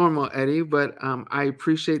if it's normal, Eddie, but I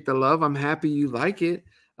appreciate the love. I'm happy you like it.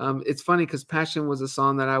 It's funny because Passion was a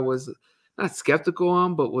song that I was not skeptical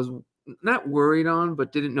on, but was not worried on,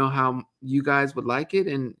 but didn't know how you guys would like it,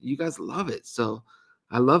 and you guys love it. So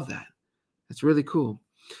I love that. That's really cool.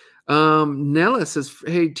 Nella says,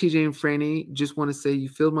 hey, TJ and Franny, just want to say you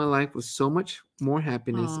filled my life with so much more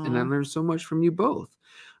happiness. Aww. And I learned so much from you both.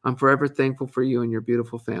 I'm forever thankful for you and your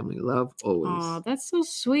beautiful family. Love always. Oh, that's so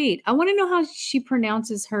sweet. I want to know how she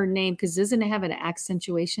pronounces her name, because doesn't it have an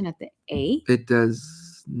accentuation at the A? It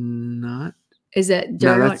does not. Is that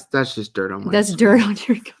dirt? No, that's just dirt on my That's dirt on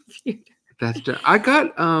your computer. That's dirt. I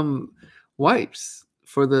got wipes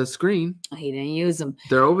for the screen. He didn't use them.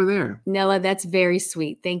 They're over there. Nella, that's very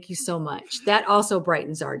sweet. Thank you so much. That also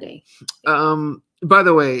brightens our day. By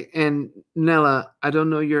the way, and Nella, I don't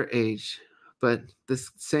know your age, but the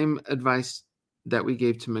same advice that we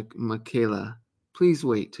gave to Michaela, please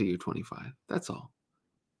wait till you're 25. That's all.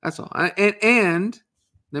 That's all. And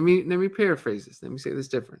let me paraphrase this. Let me say this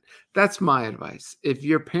different. That's my advice. If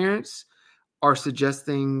your parents are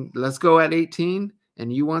suggesting let's go at 18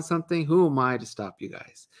 and you want something, who am I to stop you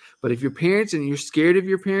guys? But if your parents and you're scared of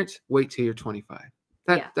your parents, wait till you're 25.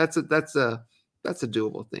 That's a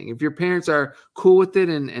doable thing. If your parents are cool with it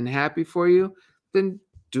and happy for you, then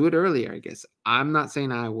do it earlier, I guess. I'm not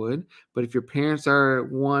saying I would, but if your parents are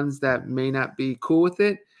ones that may not be cool with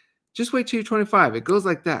it, just wait till you're 25. It goes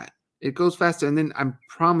like that. It goes faster. And then I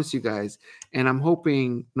promise you guys, and I'm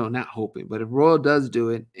hoping, no, not hoping, but if Royal does do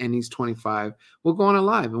it and he's 25, we'll go on a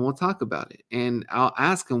live and we'll talk about it. And I'll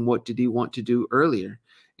ask him, what did he want to do earlier?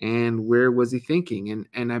 And where was he thinking?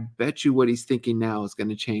 And I bet you what he's thinking now is going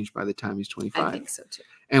to change by the time he's 25. I think so too.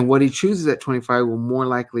 And what he chooses at 25 will more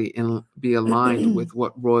likely be aligned with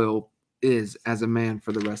what Royal is as a man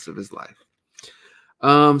for the rest of his life.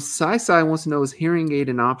 Sai wants to know, is hearing aid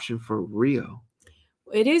an option for Rio?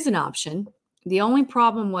 It is an option. The only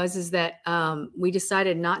problem is that we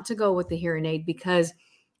decided not to go with the hearing aid because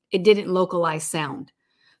it didn't localize sound.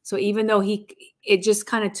 So even though it just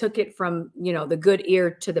kind of took it from, the good ear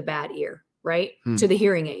to the bad ear, right? To the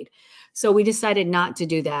hearing aid. So we decided not to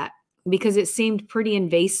do that because it seemed pretty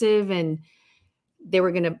invasive, and they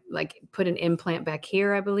were going to put an implant back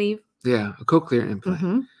here, I believe. Yeah, a cochlear implant.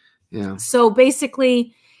 Mm-hmm. Yeah. So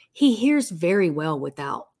basically, he hears very well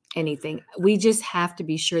without anything. We just have to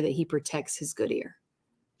be sure that he protects his good ear.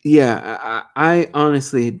 Yeah, I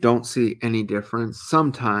honestly don't see any difference.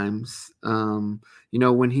 Sometimes,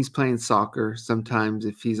 when he's playing soccer, sometimes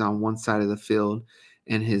if he's on one side of the field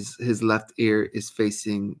and his left ear is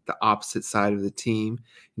facing the opposite side of the team,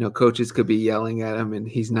 coaches could be yelling at him and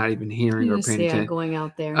he's not even hearing or paying attention. Going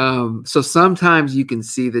out there. So sometimes you can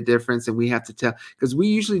see the difference, and we have to tell, because we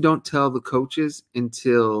usually don't tell the coaches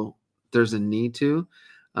until there's a need to.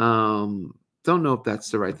 Don't know if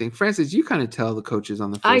that's the right thing. Francis, you kind of tell the coaches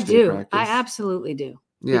on the first day of practice. I absolutely do.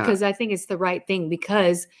 Yeah. Because I think it's the right thing,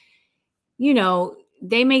 because,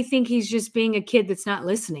 they may think he's just being a kid that's not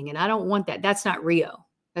listening. And I don't want that. That's not Rio.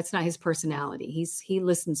 That's not his personality. He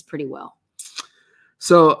listens pretty well.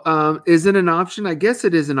 So is it an option? I guess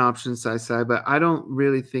it is an option, Sai, but I don't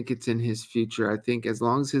really think it's in his future. I think as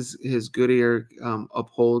long as his good ear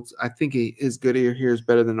upholds, I think his good ear hears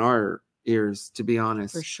better than our ears, to be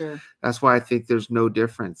honest. For sure. That's why I think there's no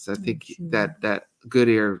difference. I think that good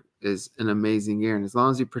ear is an amazing ear. And as long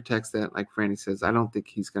as he protects that, like Franny says, I don't think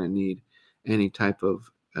he's going to need any type of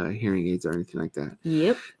hearing aids or anything like that.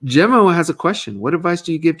 Yep. Gemma has a question. What advice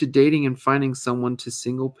do you give to dating and finding someone to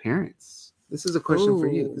single parents? This is a question for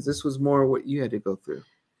you, because this was more what you had to go through.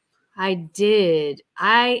 I did.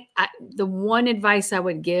 The one advice I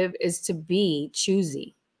would give is to be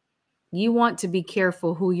choosy. You want to be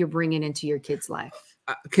careful who you're bringing into your kid's life.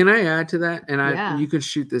 Can I add to that? And you can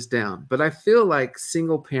shoot this down. But I feel like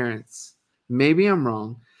single parents, maybe I'm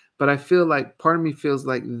wrong, but I feel like part of me feels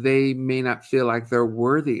like they may not feel like they're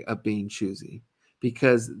worthy of being choosy,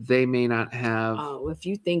 because they may not have. Oh, if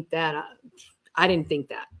you think that, I didn't think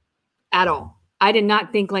that at all. I did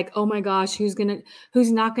not think like, oh my gosh, who's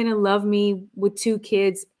not gonna love me with 2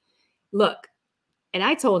 kids? Look, and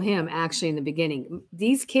I told him actually in the beginning,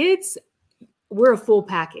 these kids, we're a full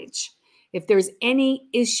package. If there's any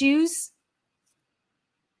issues,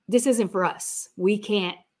 this isn't for us. We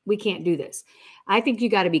can't do this. I think you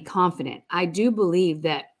got to be confident. I do believe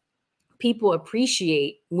that people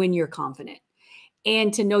appreciate when you're confident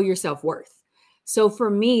and to know your self-worth. So for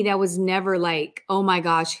me, that was never like, oh my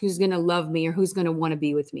gosh, who's going to love me or who's going to want to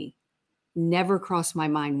be with me? Never crossed my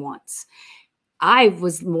mind once. I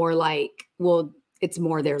was more like, well, it's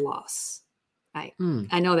more their loss. I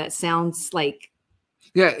know that sounds like.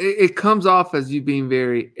 Yeah, it comes off as you being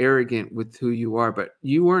very arrogant with who you are, but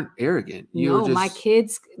you weren't arrogant. No, my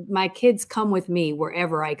kids come with me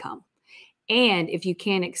wherever I come. And if you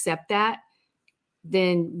can't accept that,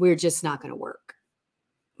 then we're just not going to work.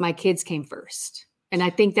 My kids came first. And I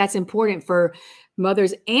think that's important for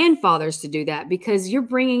mothers and fathers to do that, because you're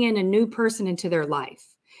bringing in a new person into their life.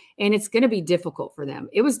 And it's going to be difficult for them.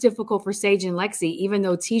 It was difficult for Sage and Lexi, even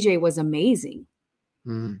though TJ was amazing.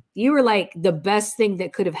 You were like the best thing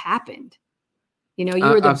that could have happened. You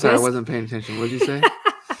were the best. Sorry, I wasn't paying attention. What did you say?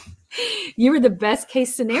 You were the best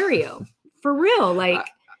case scenario, for real. Like,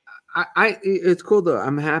 it's cool though.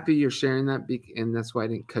 I'm happy you're sharing that, and that's why I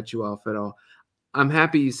didn't cut you off at all. I'm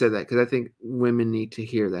happy you said that, because I think women need to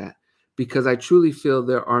hear that, because I truly feel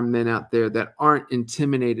there are men out there that aren't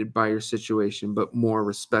intimidated by your situation, but more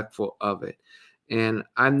respectful of it. And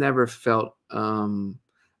I've never felt.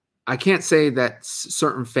 I can't say that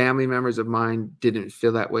certain family members of mine didn't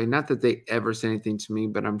feel that way. Not that they ever said anything to me,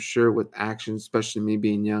 but I'm sure with actions, especially me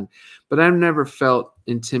being young. But I've never felt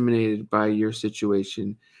intimidated by your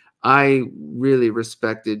situation. I really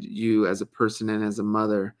respected you as a person and as a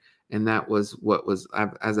mother. And that was what was,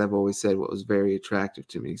 as I've always said, what was very attractive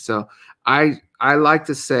to me. So I like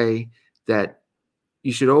to say that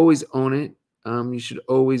you should always own it. You should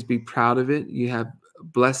always be proud of it. You have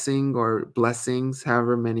blessing or blessings,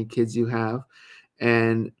 however many kids you have.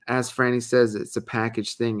 And as Franny says, it's a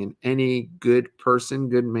package thing. And any good person,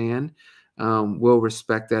 good man, will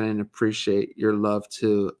respect that and appreciate your love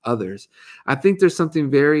to others. I think there's something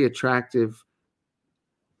very attractive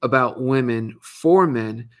about women for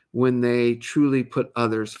men when they truly put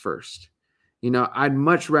others first. You know, I'd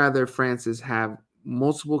much rather Frances have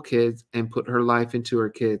multiple kids and put her life into her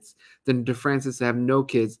kids than to Frances have no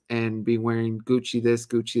kids and be wearing Gucci this,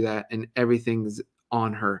 Gucci that, and everything's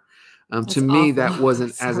on her. To me, that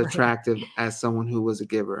wasn't as attractive as someone who was a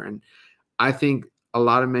giver. And I think a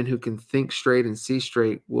lot of men who can think straight and see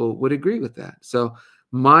straight would agree with that. So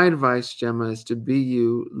my advice, Gemma, is to be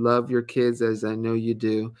you, love your kids as I know you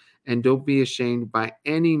do, and don't be ashamed by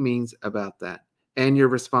any means about that and your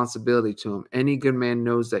responsibility to them. Any good man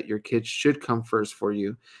knows that your kids should come first for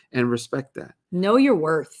you and respect that. Know your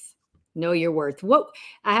worth. Know your worth.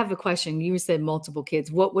 I have a question. You said multiple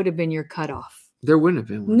kids. What would have been your cutoff? There wouldn't have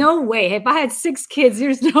been one. No way. If I had 6 kids,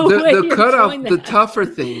 there's no way. The cutoff, the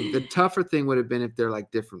tougher thing would have been if they're like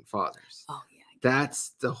different fathers. Oh yeah.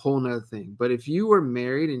 That's the whole nother thing. But if you were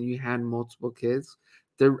married and you had multiple kids,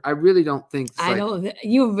 I really don't think. I know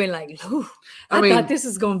you've been like, I thought this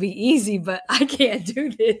is going to be easy, but I can't do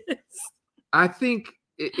this. I think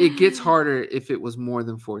it gets harder if it was more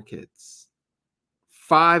than 4 kids.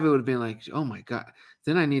 5, it would have been like, oh my God.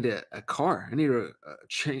 Then I need a car. I need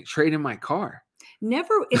to trade in my car.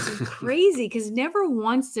 It's crazy because never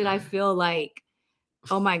once did I feel like,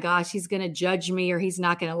 oh my gosh, he's going to judge me or he's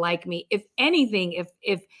not going to like me. If anything,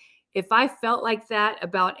 if I felt like that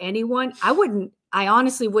about anyone, I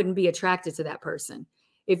honestly wouldn't be attracted to that person.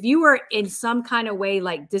 If you were in some kind of way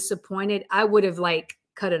like disappointed, I would have like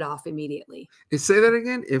cut it off immediately. Say that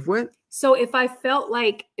again. If what? So if I felt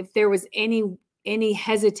like if there was any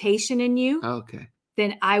hesitation in you, okay,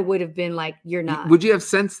 then I would have been like, you're not. Would you have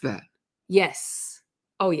sensed that? Yes.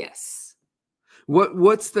 Oh, yes.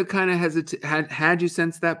 What's the kind of had you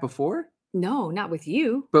sensed that before? No, not with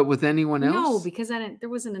you. But with anyone else? No, because there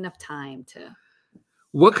wasn't enough time to.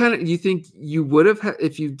 What kind of, you think you would have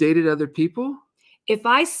if you dated other people? If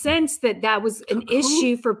I sensed that was an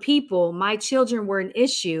issue for people, my children were an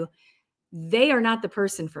issue, they are not the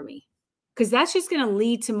person for me. Because that's just going to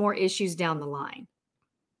lead to more issues down the line.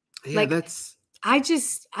 Yeah,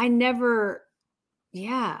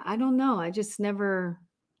 I don't know. I just never,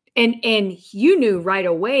 and you knew right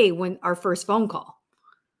away when our first phone call,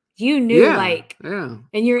 you knew and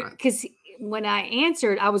because when I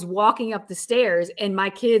answered, I was walking up the stairs and my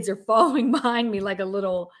kids are following behind me like a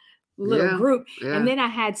little group. Yeah. And then I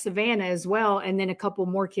had Savannah as well. And then a couple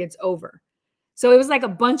more kids over. So it was like a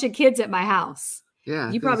bunch of kids at my house.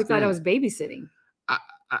 Yeah. You probably thought I was babysitting.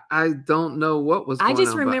 I don't know what was going on. I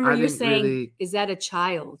just remember you saying, is that a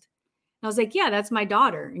child? And I was like, yeah, that's my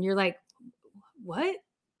daughter. And you're like, what?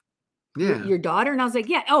 Yeah. Your daughter? And I was like,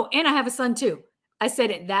 yeah. Oh, and I have a son too. I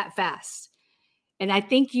said it that fast. And I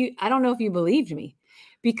think I don't know if you believed me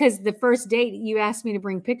because the first date you asked me to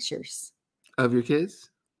bring pictures. Of your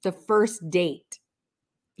kids? The first date.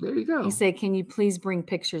 There you go. You said, can you please bring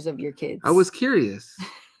pictures of your kids? I was curious.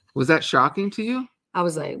 Was that shocking to you? I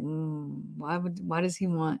was like, why does he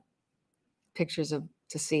want pictures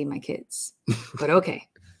to see my kids? But okay.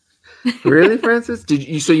 Really, Frances?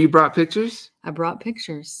 So you brought pictures? I brought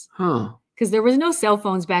pictures. Huh. Because there was no cell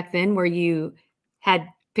phones back then where you had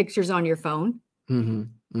pictures on your phone. Mm-hmm.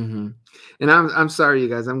 Mm-hmm. And I'm sorry, you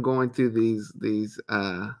guys. I'm going through these these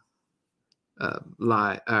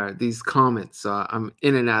comments, so I'm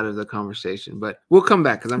in and out of the conversation. But we'll come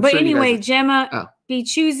back because I'm. But sure anyway, you guys Gemma, be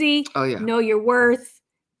choosy. Oh yeah. Know your worth.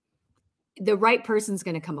 The right person's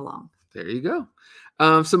going to come along. There you go.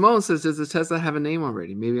 Simone says, does the Tesla have a name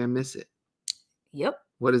already? Maybe I miss it. Yep.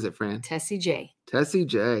 What is it, Fran? Tessie J. Tessie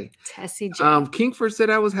J. Tessie J. Kingford said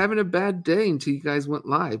I was having a bad day until you guys went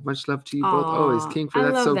live. Much love to you both always.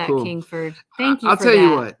 Kingford, that's so cool. Kingford. Thank you. I'll tell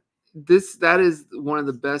you what. That is one of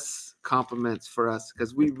the best compliments for us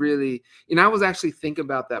because we really, I was actually thinking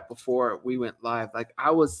about that before we went live. Like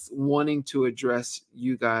I was wanting to address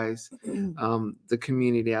you guys, the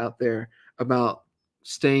community out there about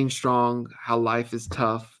staying strong, how life is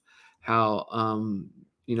tough, how,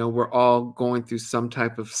 we're all going through some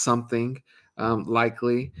type of something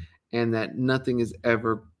likely, and that nothing is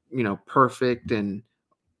ever, perfect. And,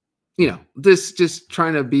 this just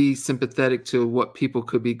trying to be sympathetic to what people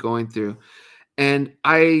could be going through. And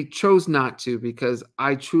I chose not to because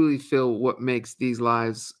I truly feel what makes these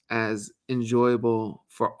lives as enjoyable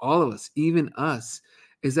for all of us, even us,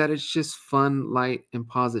 is that it's just fun, light, and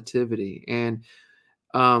positivity. And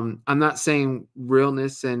I'm not saying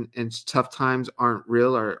realness and tough times aren't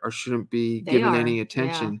real or shouldn't be given any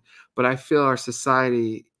attention, but I feel our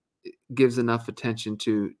society gives enough attention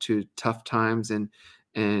to tough times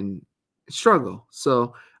and struggle.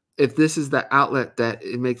 So if this is the outlet that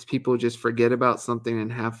it makes people just forget about something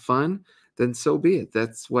and have fun, then so be it.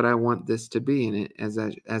 That's what I want this to be, and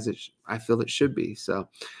I feel it should be. So,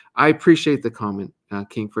 I appreciate the comment,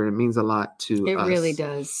 Kingford. It means a lot to us. It really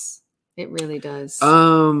does. It really does.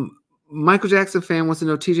 Michael Jackson fan wants to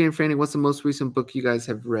know, TJ and Franny, what's the most recent book you guys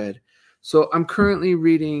have read? So I'm currently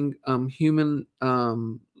reading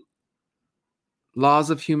Laws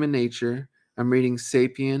of Human Nature. I'm reading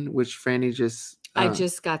Sapien, which Franny just. I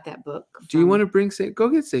just got that book. Do you want to bring Go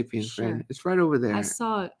get Sapien, Sure. Franny. It's right over there. I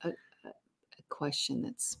saw a question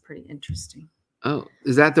that's pretty interesting. Oh,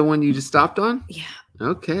 is that the one you just stopped on? Yeah.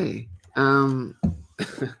 Okay.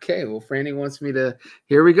 Okay. Well, Franny wants me to.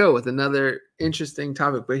 Here we go with another interesting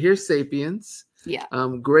topic. But here's Sapiens. Yeah.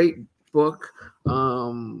 Great book.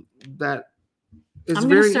 That is I'm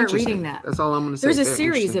very gonna start interesting. reading that. That's all I'm going to say. There's a Very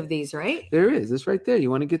series of these, right? There is. It's right there.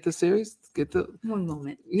 You want to get the series? Get the. One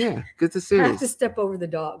moment. Yeah, get the I series. have to step over the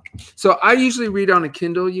dog. So I usually read on a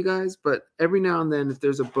Kindle, you guys, but every now and then, if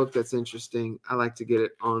there's a book that's interesting, I like to get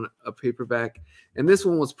it on a paperback. And this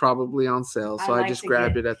one was probably on sale, so I just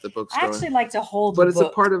grabbed it at the bookstore. I actually like to hold but the it's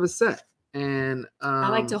book. a part of a set. And I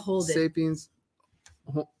like to hold it. Sapiens,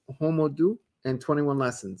 Homo Do, and 21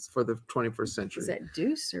 Lessons for the 21st Century. Is that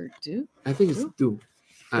Deuce or Do? I think it's Do.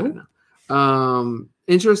 I don't know.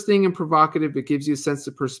 Interesting and provocative. It gives you a sense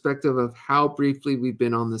of perspective of how briefly we've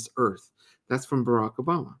been on this earth. That's from Barack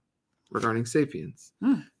Obama regarding Sapiens.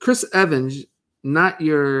 Chris Evans, not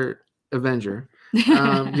your Avenger,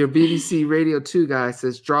 your BBC Radio 2 guy,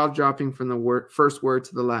 says jaw-dropping from the first word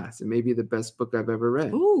to the last. It may be the best book I've ever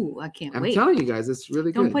read. Ooh, I can't wait. I'm telling you guys, it's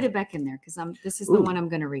really good. Don't put it back in there because this is the one I'm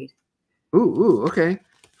going to read. Ooh, okay.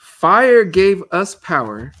 Fire gave us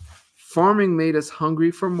power. Farming made us hungry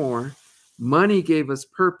for more. Money gave us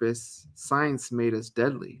purpose. Science made us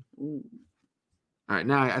deadly. Ooh. All right,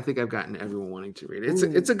 now I think I've gotten everyone wanting to read it.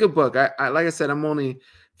 It's a good book. I like I said, I'm only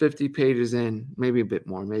 50 pages in, maybe a bit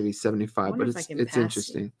more, maybe 75, but it's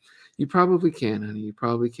interesting. You probably can, honey. You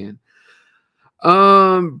probably can.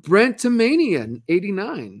 Brentomania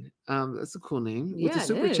 89. That's a cool name. With the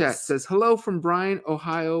super chat says, hello from Bryan,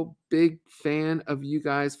 Ohio. Big fan of you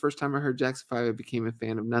guys. First time I heard Jackson 5, I became a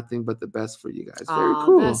fan of nothing but the best for you guys. Very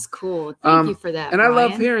cool. That's cool. Thank you for that. And Bryan. I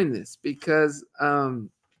love hearing this because I'm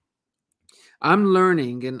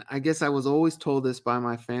learning, and I guess I was always told this by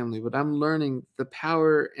my family, but I'm learning the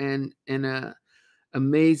power and a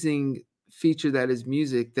amazing feature that is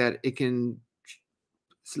music, that it can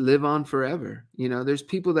live on forever. You know, there's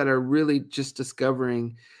people that are really just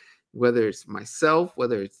discovering, whether it's myself,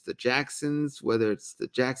 whether it's the Jacksons, whether it's the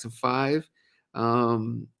Jackson 5,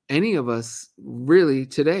 any of us really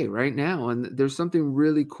today, right now. And there's something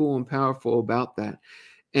really cool and powerful about that.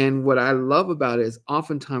 And what I love about it is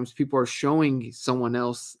oftentimes people are showing someone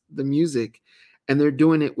else the music and they're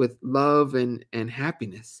doing it with love and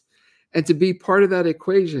happiness. And to be part of that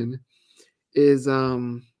equation is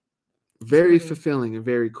very fulfilling and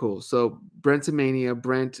very cool. So Brentomania,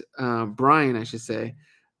 Bryan, I should say.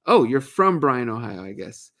 Oh, you're from Bryan, Ohio, I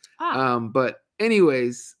guess. But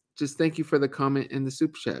anyways, just thank you for the comment in the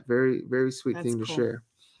super chat. Very, very sweet thing to share.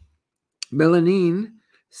 Melanine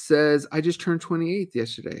says, I just turned 28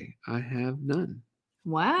 yesterday. I have none.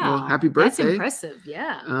 Wow. Well, happy birthday. That's impressive.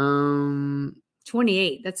 Yeah.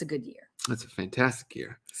 28. That's a good year. That's a fantastic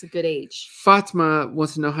year. It's a good age. Fatma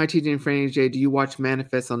wants to know, hi, TJ and Franny J. Do you watch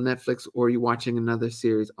Manifest on Netflix, or are you watching another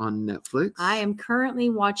series on Netflix? I am currently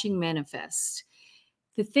watching Manifest.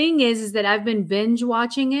 The thing is that I've been binge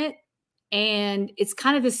watching it, and it's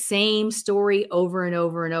kind of the same story over and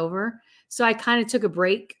over and over. So I kind of took a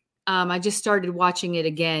break. I just started watching it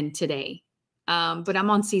again today, but I'm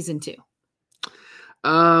on season 2.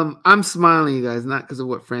 I'm smiling, you guys, not because of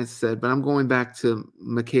what Francis said, but I'm going back to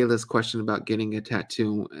Michaela's question about getting a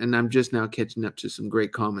tattoo, and I'm just now catching up to some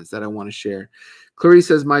great comments that I want to share. Clarice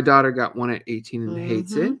says, my daughter got one at 18 and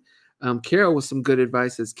hates it. Carol with some good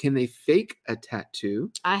advice says, can they fake a tattoo?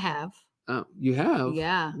 I have. You have?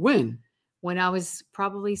 Yeah. When? When I was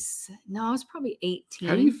probably 18.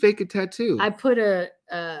 How do you fake a tattoo? I put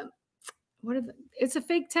it's a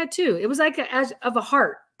fake tattoo. It was like of a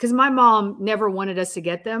heart, because my mom never wanted us to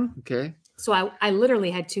get them. Okay. So I literally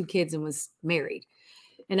had 2 kids and was married.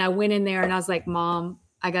 And I went in there and I was like, Mom,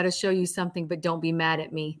 I got to show you something, but don't be mad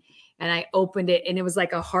at me. And I opened it and it was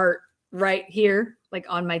like a heart right here, like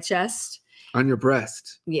on my chest. On your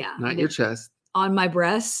breast. Yeah. Not your chest. On my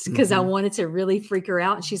breast, because I wanted to really freak her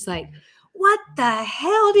out. And she's like, what the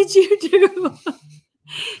hell did you do?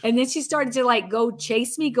 And then she started to like go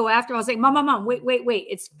chase me, go after me. I was like, Mom, wait.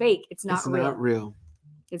 It's fake. It's not real. It's not real.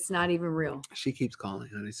 It's not even real. She keeps calling,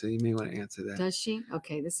 honey, so you may want to answer that. Does she?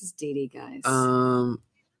 Okay, this is Dee Dee, guys.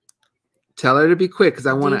 Tell her to be quick because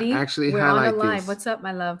I want to Didi, actually we're highlight on a live. these. What's up,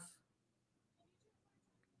 my love?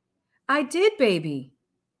 I did, baby.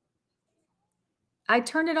 I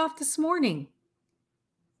turned it off this morning.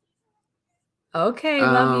 Okay,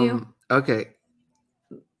 love you. Okay.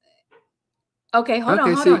 Okay, hold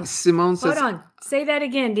on. Simone says, hold on. Say that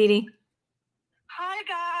again, Didi. Hi,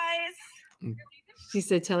 guys. She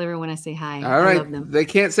said, tell everyone I say hi. All right. I love them. They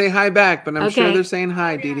can't say hi back, but I'm sure they're saying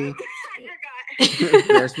hi, Didi.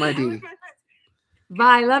 There's my Didi.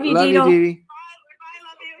 Bye. Love you, Love Dido. you, Didi.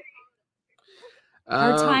 Bye,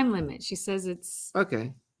 love you. Her time limit. She says it's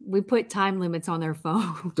okay. We put time limits on their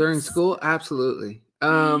phone. During school? Absolutely.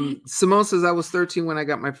 Simone says I was 13 when I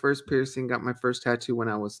got my first piercing, got my first tattoo when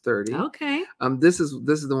I was 30. Okay. This is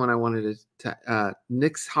the one I wanted to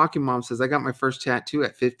Nick's hockey mom says I got my first tattoo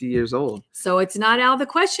at 50 years old. So it's not out of the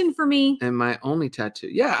question for me. And my only tattoo.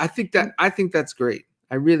 Yeah, I think that's great.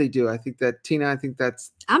 I really do. I think that Tina,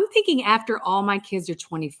 I'm thinking after all my kids are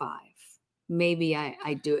 25, maybe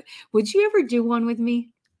I do it. Would you ever do one with me?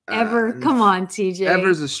 Ever? Come on, TJ.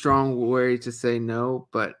 Ever's a strong way to say no,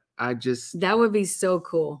 but that would be so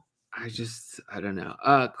cool. I don't know.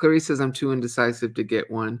 Clarice says I'm too indecisive to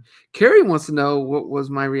get one. Carrie wants to know what was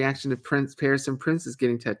my reaction to Paris and Princess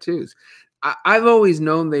getting tattoos. I've always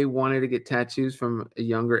known they wanted to get tattoos from a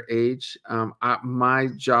younger age. My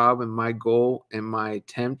job and my goal and my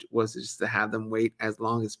attempt was just to have them wait as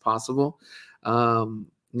long as possible. They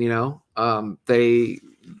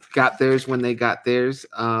got theirs when they got theirs.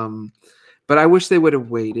 But I wish they would have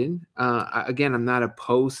waited. Again, I'm not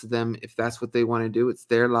opposed to them if that's what they want to do. It's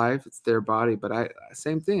their life, it's their body. But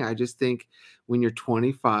same thing. I just think when you're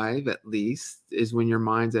 25, at least, is when your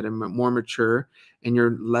mind's at a more mature and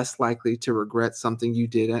you're less likely to regret something you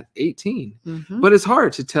did at 18. Mm-hmm. But it's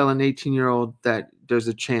hard to tell an 18-year-old that there's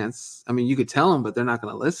a chance. I mean, you could tell them, but they're not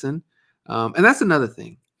going to listen. And that's another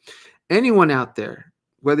thing. Anyone out there,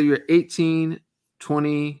 whether you're 18,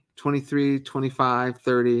 20, 23, 25,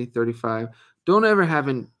 30, 35, don't ever have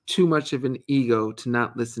too much of an ego to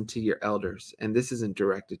not listen to your elders. And this isn't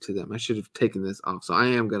directed to them. I should have taken this off. So I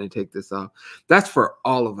am going to take this off. That's for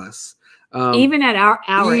all of us. Even at our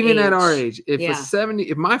age.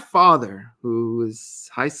 If my father, who is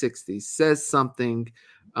high 60s, says something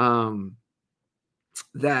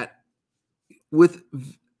that with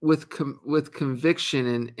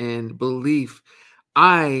conviction and belief,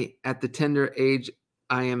 I, at the tender age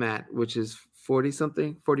I am at, which is 40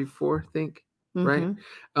 something, 44, I think, right?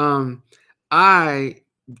 I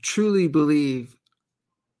truly believe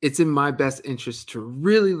it's in my best interest to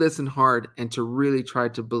really listen hard and to really try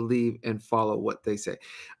to believe and follow what they say.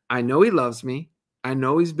 I know he loves me. I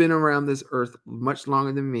know he's been around this earth much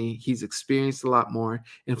longer than me. He's experienced a lot more.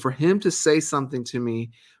 And for him to say something to me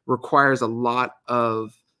requires a lot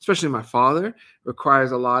of, especially my father,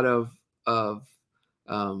 requires a lot of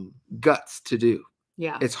guts to do.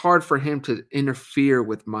 Yeah. It's hard for him to interfere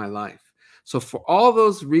with my life. So for all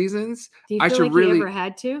those reasons, do you feel like you ever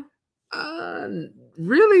had to?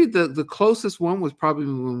 Really, the closest one was probably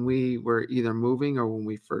when we were either moving or when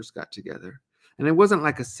we first got together. And it wasn't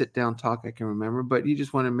like a sit down talk I can remember, but he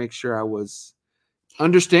just wanted to make sure I was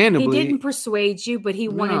understandably. He didn't persuade you, but he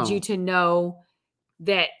wanted you to know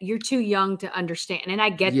that you're too young to understand. And I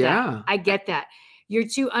get that. I get that. You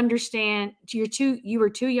were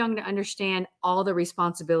too young to understand all the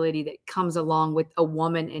responsibility that comes along with a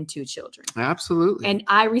woman and 2 children. Absolutely. And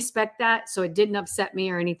I respect that. So it didn't upset me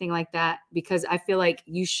or anything like that, because I feel like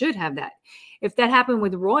you should have that. If that happened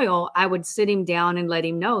with Royal, I would sit him down and let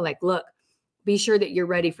him know, like, look, be sure that you're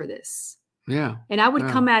ready for this. Yeah. And I would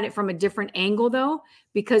come at it from a different angle, though,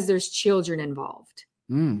 because there's children involved.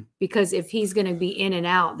 Because if he's going to be in and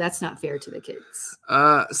out, that's not fair to the kids.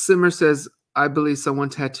 Simmer says, I believe someone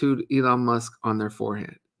tattooed Elon Musk on their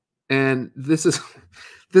forehead. And this is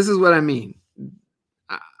what I mean.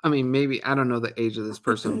 I mean, maybe I don't know the age of this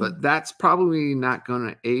person, but that's probably not going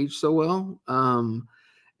to age so well.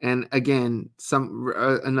 And again,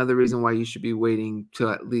 another reason why you should be waiting till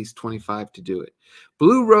at least 25 to do it.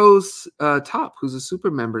 Blue Rose Top, who's a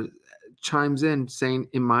super member, chimes in saying,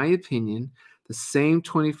 in my opinion, the same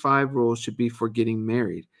 25 rule should be for getting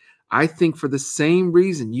married. I think for the same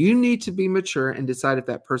reason, you need to be mature and decide if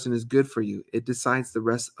that person is good for you. It decides the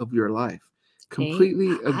rest of your life.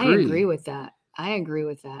 Completely agree. I agree with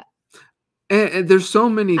that. And there's so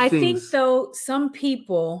many things. I think, though, some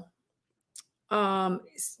people,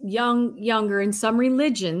 younger in some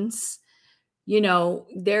religions,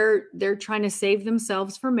 they're trying to save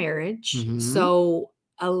themselves for marriage. So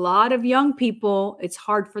a lot of young people, it's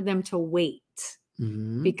hard for them to wait.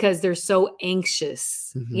 Because they're so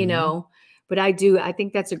anxious, But I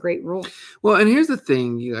think that's a great rule. Well, and here's the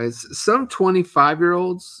thing, you guys. Some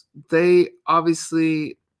 25-year-olds, they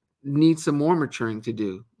obviously need some more maturing to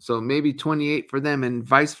do. So maybe 28 for them, and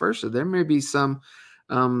vice versa. There may be some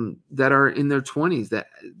that are in their 20s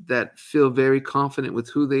that feel very confident with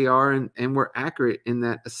who they are and were accurate in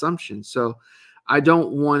that assumption. So I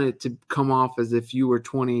don't want it to come off as if you were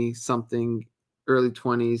 20 something, early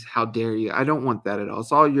 20s, how dare you? I don't want that at all.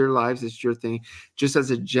 It's all your lives. It's your thing. Just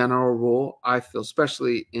as a general rule, I feel,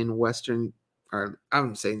 especially in Western, or I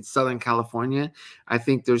would say in Southern California, I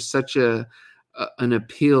think there's such an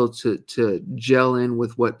appeal to gel in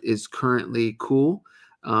with what is currently cool.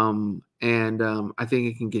 I think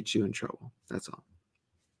it can get you in trouble. That's all.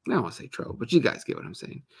 I don't want to say trouble, but you guys get what I'm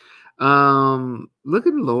saying. Look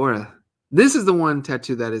at Laura. This is the one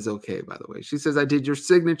tattoo that is okay, by the way. She says, I did your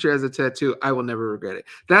signature as a tattoo. I will never regret it.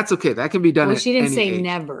 That's okay. That can be done. Well, she didn't say age.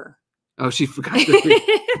 Never. Oh, she forgot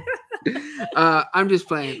to I'm just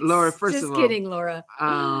playing. Laura, first of all. Just kidding, Laura.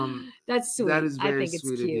 That's sweet. That is very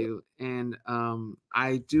sweet of you. And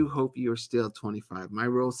I do hope you're still 25. My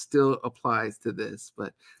rule still applies to this,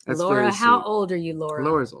 but that's Laura, very sweet. how old are you, Laura?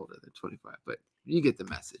 Laura's older than 25, but you get the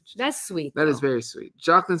message. That's sweet. That is very sweet.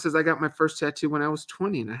 Jacqueline says, I got my first tattoo when I was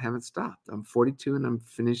 20 and I haven't stopped. I'm 42 and I'm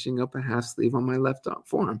finishing up a half sleeve on my left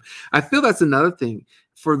forearm. I feel that's another thing.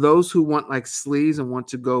 For those who want like sleeves and want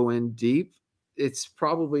to go in deep, it's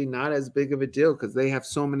probably not as big of a deal because they have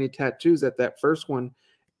so many tattoos that first one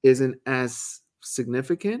isn't as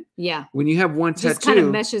significant. Yeah. When you have one tattoo, just kind of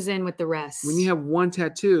meshes in with the rest. When you have one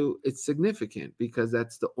tattoo, it's significant because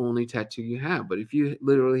that's the only tattoo you have. But if you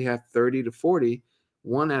literally have 30 to 40,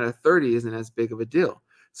 1 out of 30 isn't as big of a deal.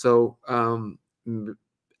 So I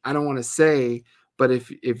don't want to say, but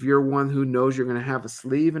if you're one who knows you're going to have a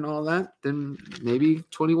sleeve and all that, then maybe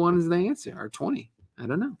 21 is the answer, or 20. I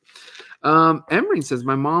don't know. Emery says,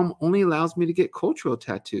 my mom only allows me to get cultural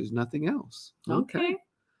tattoos, nothing else. Okay.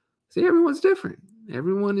 See, everyone's different.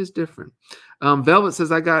 Everyone is different. Velvet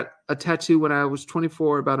says, I got a tattoo when I was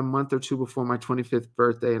 24, about a month or two before my 25th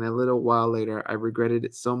birthday. And a little while later, I regretted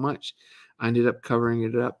it so much. I ended up covering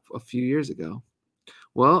it up a few years ago.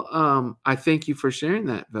 Well, I thank you for sharing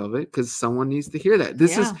that, Velvet, because someone needs to hear that.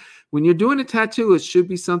 This is when you're doing a tattoo, it should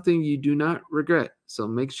be something you do not regret. So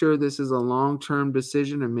make sure this is a long-term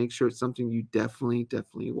decision and make sure it's something you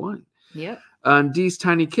definitely want. Yep. Dee's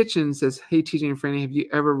Tiny Kitchen says, hey, TJ and Franny, have you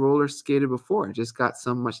ever roller skated before? I just got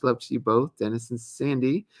so much love to you both, Dennis and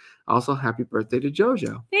Sandy. Also, happy birthday to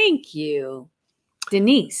JoJo. Thank you.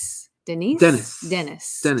 Dennis and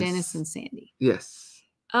Sandy. Yes.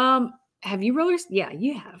 Have you roller? Yeah,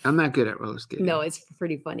 you have. I'm not good at roller skating. No, it's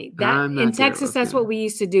pretty funny. That in Texas, that's what we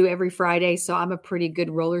used to do every Friday. So I'm a pretty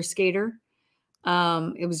good roller skater.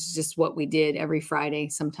 It was just what we did every Friday,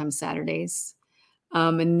 sometimes Saturdays.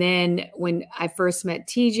 And then when I first met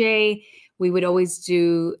TJ, we would always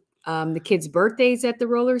do the kids' birthdays at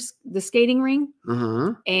the skating ring.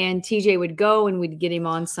 Uh-huh. And TJ would go and we'd get him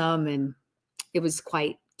on some, and it was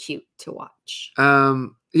quite cute to watch.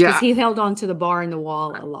 Yeah, because he held on to the bar and the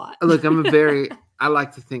wall a lot. Look, I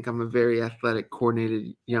like to think I'm a very athletic,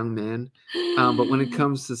 coordinated young man. But when it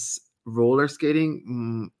comes to roller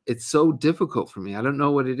skating, it's so difficult for me. I don't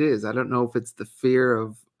know what it is. I don't know if it's the fear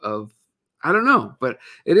of I don't know, but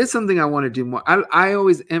it is something I want to do more. I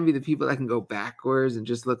always envy the people that can go backwards and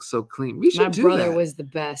just look so clean. We should do that. My brother was the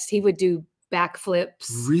best. He would do back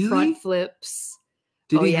flips, front flips.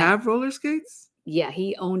 Did he have roller skates? Yeah,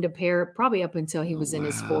 he owned a pair probably up until he was in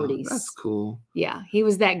his 40s. That's cool. Yeah, he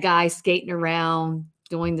was that guy skating around,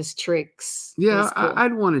 doing these tricks. Yeah, cool.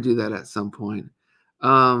 I'd want to do that at some point.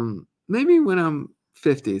 Maybe when I'm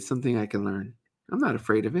 50, it's something I can learn. I'm not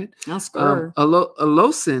afraid of it. I'll score.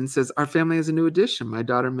 Alosin says, our family has a new addition. My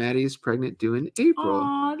daughter Maddie is pregnant due in April.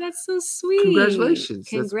 Oh, that's so sweet. Congratulations.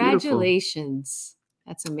 Congratulations.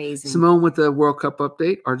 That's amazing. Simone with the World Cup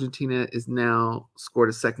update. Argentina is now scored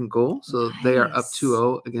a second goal. So they are up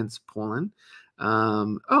 2-0 against Poland.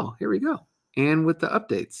 Here we go. And with the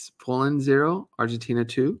updates, Poland 0, Argentina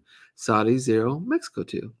 2, Saudi 0, Mexico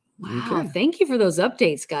 2. Wow. Okay. Thank you for those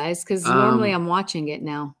updates, guys, because normally I'm watching it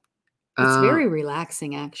now. It's very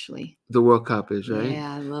relaxing, actually. The World Cup is, right?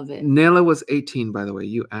 Yeah, I love it. Nella was 18, by the way.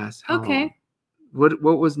 You asked how long.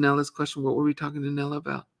 What was Nella's question? What were we talking to Nella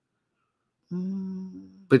about?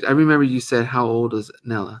 But I remember you said, how old is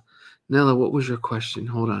Nella? Nella, what was your question?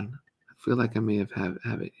 Hold on. I feel like I may have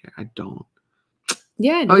it here. I don't.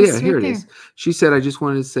 Yeah. Here it is. She said, I just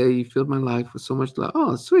wanted to say you filled my life with so much love.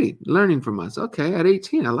 Oh, sweet. Learning from us. Okay. At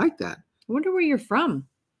 18. I like that. I wonder where you're from.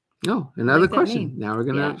 No, another question. mean? Now we're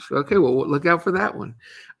gonna okay. Well, look out for that one.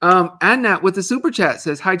 Annat with the super chat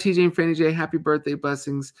says, "Hi TJ and Franny J, happy birthday,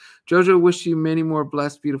 blessings. JoJo, wish you many more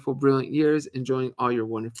blessed, beautiful, brilliant years, enjoying all your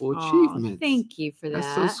wonderful achievements." Thank you for that.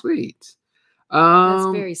 That's so sweet.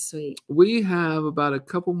 That's very sweet. We have about a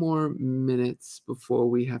couple more minutes before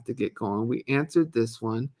we have to get going. We answered this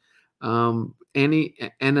one.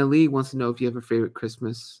 Anna Lee wants to know if you have a favorite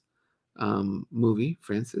Christmas movie,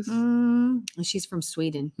 Francis. She's from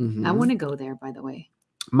Sweden. Mm-hmm. I want to go there, by the way.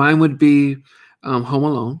 Mine would be Home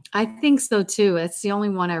Alone. I think so too. That's the only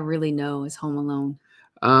one I really know is Home Alone.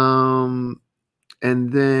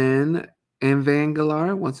 And then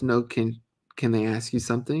Vangalar wants to know, can they ask you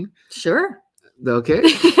something? Sure. Okay,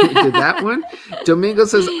 did that one. Domingo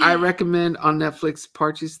says, I recommend on Netflix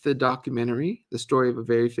Parches, the documentary, the story of a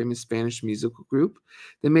very famous Spanish musical group.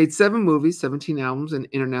 They made 7 movies, 17 albums, and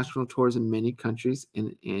international tours in many countries,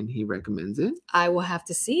 and he recommends it. I will have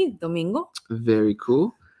to see Domingo. Very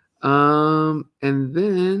cool. And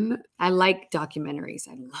then I like documentaries.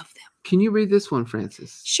 I love them. Can you read this one,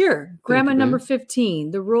 Francis? Sure. Grandma number 15.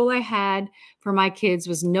 The rule I had for my kids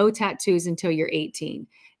was no tattoos until you're 18.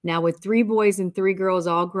 Now, with 3 boys and 3 girls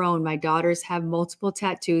all grown, my daughters have multiple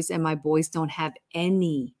tattoos and my boys don't have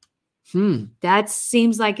any. That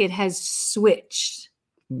seems like it has switched.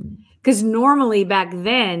 Because normally back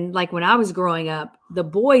then, like when I was growing up, the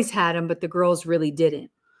boys had them, but the girls really didn't.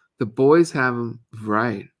 The boys have them,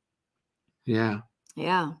 right? Yeah.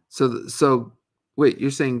 Yeah. So wait, you're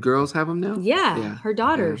saying girls have them now? Yeah. Her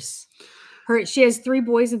daughters. Yeah. She has 3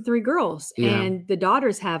 boys and 3 girls, and the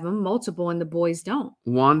daughters have them multiple, and the boys don't.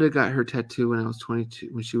 Wanda got her tattoo when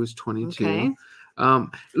she was 22. Okay.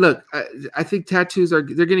 Look, I think tattoos they're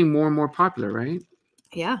getting more and more popular, right?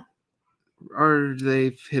 Yeah. Or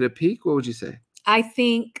they've hit a peak. What would you say? I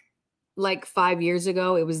think like 5 years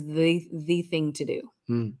ago, it was the thing to do.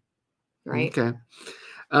 Right. Okay.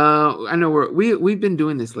 I know we've been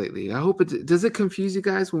doing this lately. I hope does it confuse you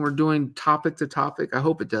guys when we're doing topic to topic? I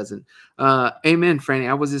hope it doesn't. Amen, Franny.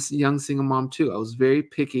 I was this young single mom too. I was very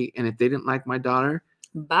picky, and if they didn't like my daughter,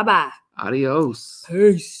 bye-bye. Adios.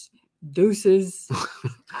 Peace. Deuces.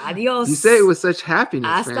 Adios. You say it with such happiness.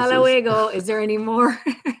 Hasta luego. Is there any more?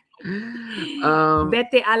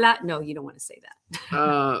 Vete a la. No, you don't want to say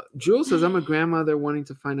that. Jewel says, I'm a grandmother wanting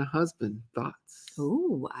to find a husband. Thoughts?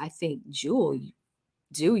 Ooh, I think Jewel,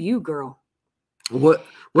 do you, girl. What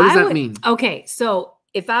does that mean? Okay, so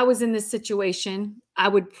if I was in this situation, I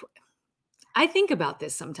think about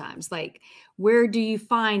this sometimes. Like, where do you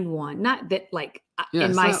find one? Not that like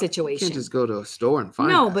in my situation. You can't just go to a store and find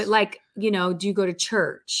No, but like, do you go to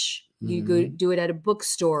church? You go do it at a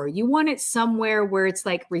bookstore. You want it somewhere where it's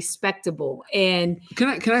like respectable. And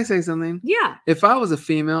can I say something? Yeah. If I was a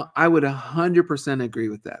female, I would 100% agree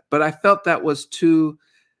with that. But I felt that was too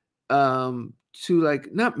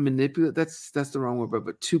like not manipulate. That's the wrong word,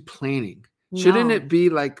 but too planning. No. Shouldn't it be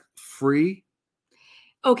like free?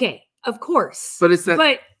 Okay, of course. But it's that.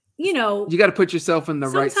 But you got to put yourself in the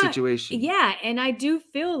right situation. Yeah, and I do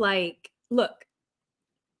feel like, look,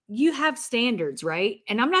 you have standards, right?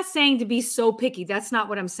 And I'm not saying to be so picky. That's not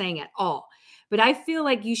what I'm saying at all. But I feel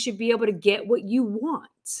like you should be able to get what you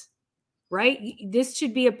want, right? This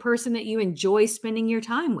should be a person that you enjoy spending your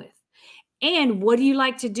time with. And what do you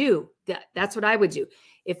like to do? That's what I would do.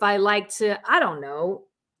 If I like to, I don't know,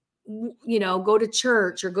 go to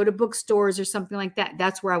church or go to bookstores or something like that,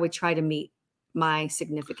 that's where I would try to meet my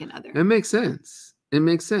significant other. It makes sense.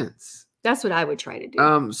 That's what I would try to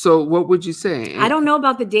do. So what would you say? I don't know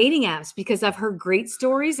about the dating apps because I've heard great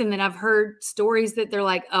stories, and then I've heard stories that they're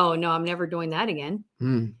like, oh no, I'm never doing that again.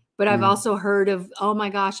 But I've also heard of, oh my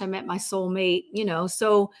gosh, I met my soulmate,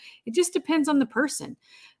 so it just depends on the person.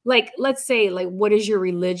 Like, let's say, like, what is your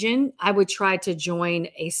religion? I would try to join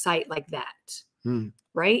a site like that.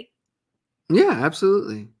 Right? Yeah,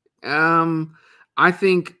 absolutely. I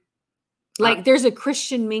think like there's a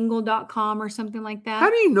christianmingle.com or something like that. How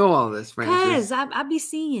do you know all this, Francis? Because I be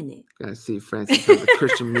seeing it. Gotta see Francis has a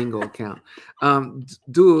Christian Mingle account.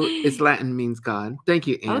 It's Latin, means God. Thank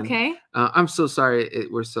you, Anne. Okay. I'm so sorry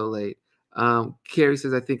we're so late. Carrie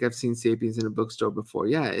says, I think I've seen Sapiens in a bookstore before.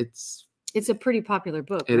 Yeah, it's a pretty popular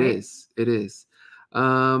book. It is.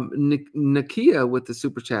 Nakia with the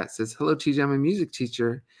super chat says, hello, TJ. I'm a music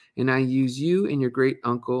teacher, and I use you and your great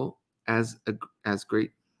uncle as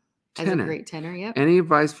great tenor. As a great tenor, yep. Any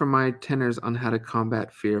advice for my tenors on how to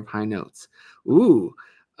combat fear of high notes? Ooh,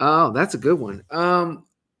 oh, that's a good one.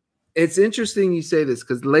 It's interesting you say this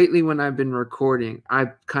because lately when I've been recording, I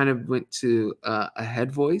kind of went to a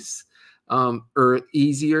head voice, or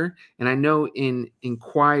easier. And I know in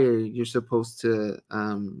choir you're supposed to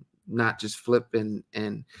not just flip and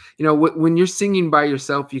you know, when you're singing by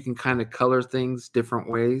yourself, you can kind of color things different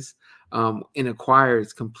ways. In a choir,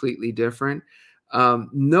 it's completely different.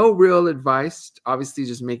 No real advice, obviously,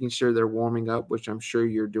 just making sure they're warming up, which I'm sure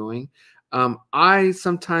you're doing. I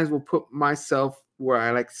sometimes will put myself where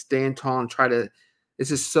I like stand tall and try to,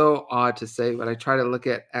 this is so odd to say, but I try to look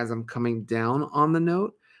at as I'm coming down on the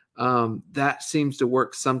note. That seems to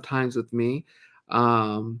work sometimes with me.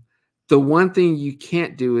 The one thing you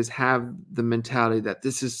can't do is have the mentality that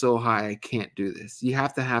this is so high, I can't do this. You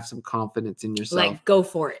have to have some confidence in yourself. Like, go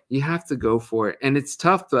for it. You have to go for it. And it's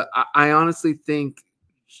tough, but I honestly think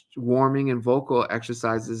warming and vocal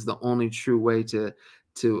exercise is the only true way to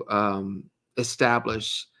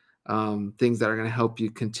establish things that are going to help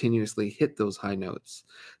you continuously hit those high notes.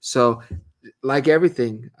 So like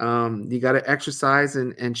everything, you got to exercise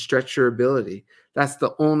and stretch your ability. That's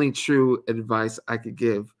the only true advice I could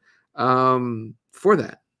give for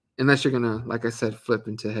that, unless you're gonna, like I said, flip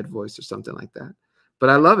into head voice or something like that. But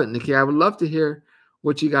I love it, Nikki. I would love to hear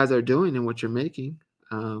what you guys are doing and what you're making.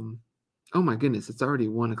 Oh my goodness, it's already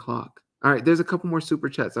 1 o'clock. All right, there's a couple more super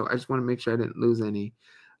chats, so I just want to make sure I didn't lose any.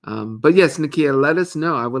 But yes, Nakia, let us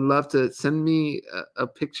know. I would love to send me a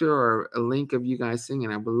picture or a link of you guys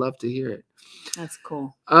singing. I would love to hear it. That's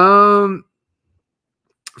cool.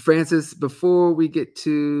 Francis, before we get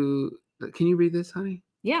to, can you read this, honey?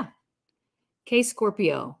 Yeah. K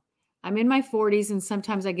Scorpio. I'm in my 40s and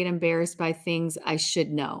sometimes I get embarrassed by things I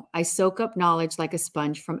should know. I soak up knowledge like a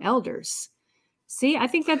sponge from elders. See, I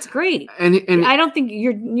think that's great. And I don't think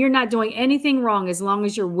you're not doing anything wrong as long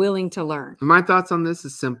as you're willing to learn. My thoughts on this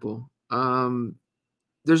is simple.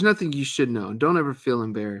 There's nothing you should know. Don't ever feel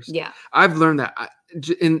embarrassed. Yeah. I've learned that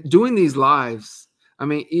in doing these lives. I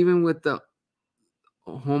mean, even with the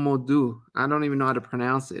homo do, I don't even know how to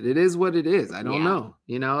pronounce it. It is what it is. I don't know,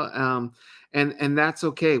 you know, and that's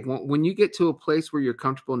okay. When you get to a place where you're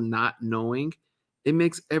comfortable not knowing, it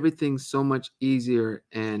makes everything so much easier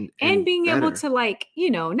and being better. Able to, like,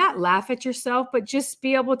 you know, not laugh at yourself, but just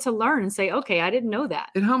be able to learn and say, okay, I didn't know that.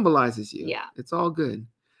 It humbleizes you. Yeah. It's all good.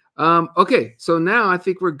 Okay. So now I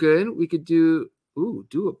think we're good. We could do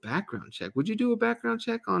a background check. Would you do a background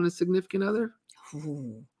check on a significant other?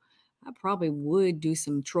 Ooh, I probably would do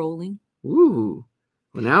some trolling. Ooh.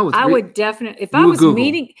 Well, now I would definitely, if I was Google.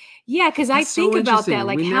 Meeting. Yeah. Cause I think about that.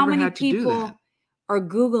 Like, how many people are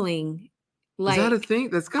Googling? Like, is that a thing?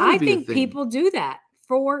 That's gotta be a thing. I think people do that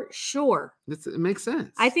for sure. It makes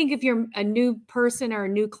sense. I think if you're a new person or a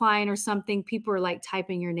new client or something, people are like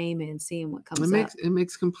typing your name in and seeing what comes up. It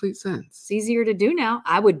makes complete sense. It's easier to do now.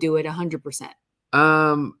 I would do it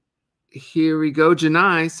 100%. Here we go.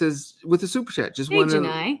 Janai says with a super chat, just want to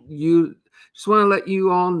let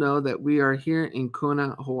you all know that we are here in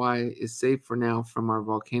Kona, Hawaii is safe for now from our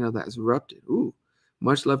volcano that has erupted. Ooh.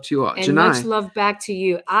 Much love to you all. And Janai, much love back to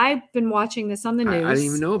you. I've been watching this on the news. I didn't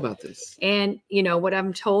even know about this. And, you know, what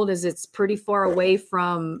I'm told is it's pretty far away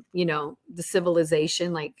from, you know, the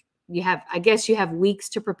civilization. Like, I guess you have weeks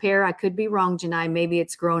to prepare. I could be wrong, Janai. Maybe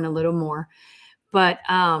it's grown a little more. But,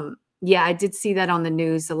 yeah, I did see that on the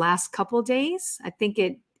news the last couple of days. I think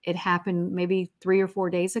it happened maybe 3 or 4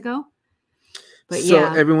 days ago. But so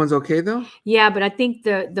everyone's okay, though? Yeah, but I think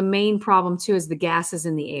the main problem, too, is the gases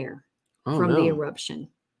in the air. From the eruption.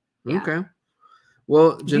 Yeah. Okay.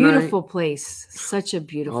 Well, Janai, beautiful place. Such a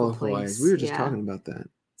beautiful place. Hawaii. We were just talking about that.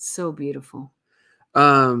 So beautiful.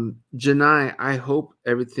 Janai, I hope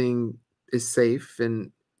everything is safe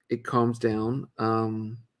and it calms down.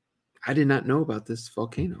 I did not know about this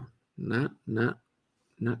volcano. Not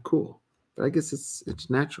cool. But I guess it's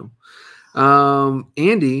natural.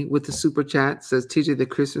 Andy with the super chat says, TJ,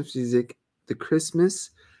 the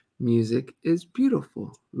Christmas music is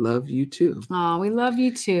beautiful. Love you too. Oh, we love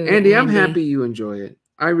you too, Andy. I'm happy you enjoy it.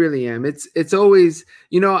 I really am. It's always,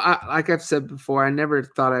 you know, like I've said before, I never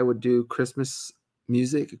thought I would do Christmas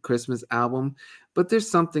music, a Christmas album, but there's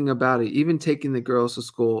something about it. Even taking the girls to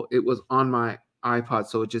school, it was on my iPod,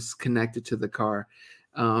 so it just connected to the car.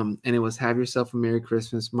 And it was Have Yourself a Merry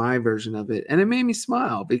Christmas, my version of it. And it made me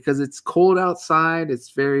smile because it's cold outside.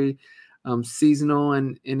 It's very seasonal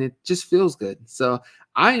and it just feels good. So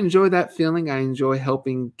I enjoy that feeling. I enjoy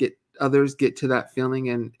helping others get to that feeling.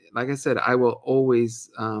 And like I said, I will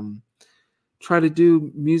always try to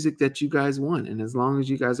do music that you guys want. And as long as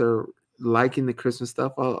you guys are liking the Christmas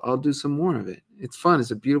stuff, I'll do some more of it. It's fun.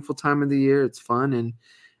 It's a beautiful time of the year. It's fun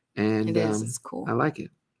and it is. It's cool. I like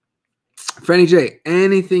it. Franny J,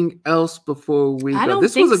 anything else before we go?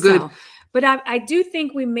 This was a good. But I do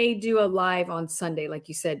think we may do a live on Sunday, like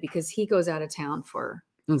you said, because he goes out of town for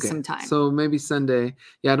sometime. So maybe Sunday.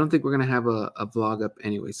 Yeah, I don't think we're gonna have a vlog up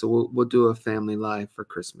anyway. So we'll do a family live for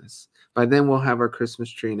Christmas. By then we'll have our Christmas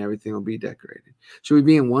tree and everything will be decorated. Should we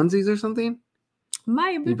be in onesies or something?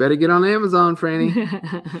 You better get on Amazon, Franny.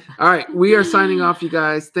 All right, we are signing off, you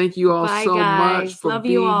guys. Thank you all so much for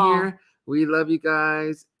being here. We love you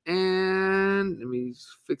guys. And let me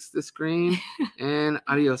fix the screen. And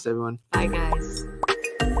adios, everyone. Bye, guys.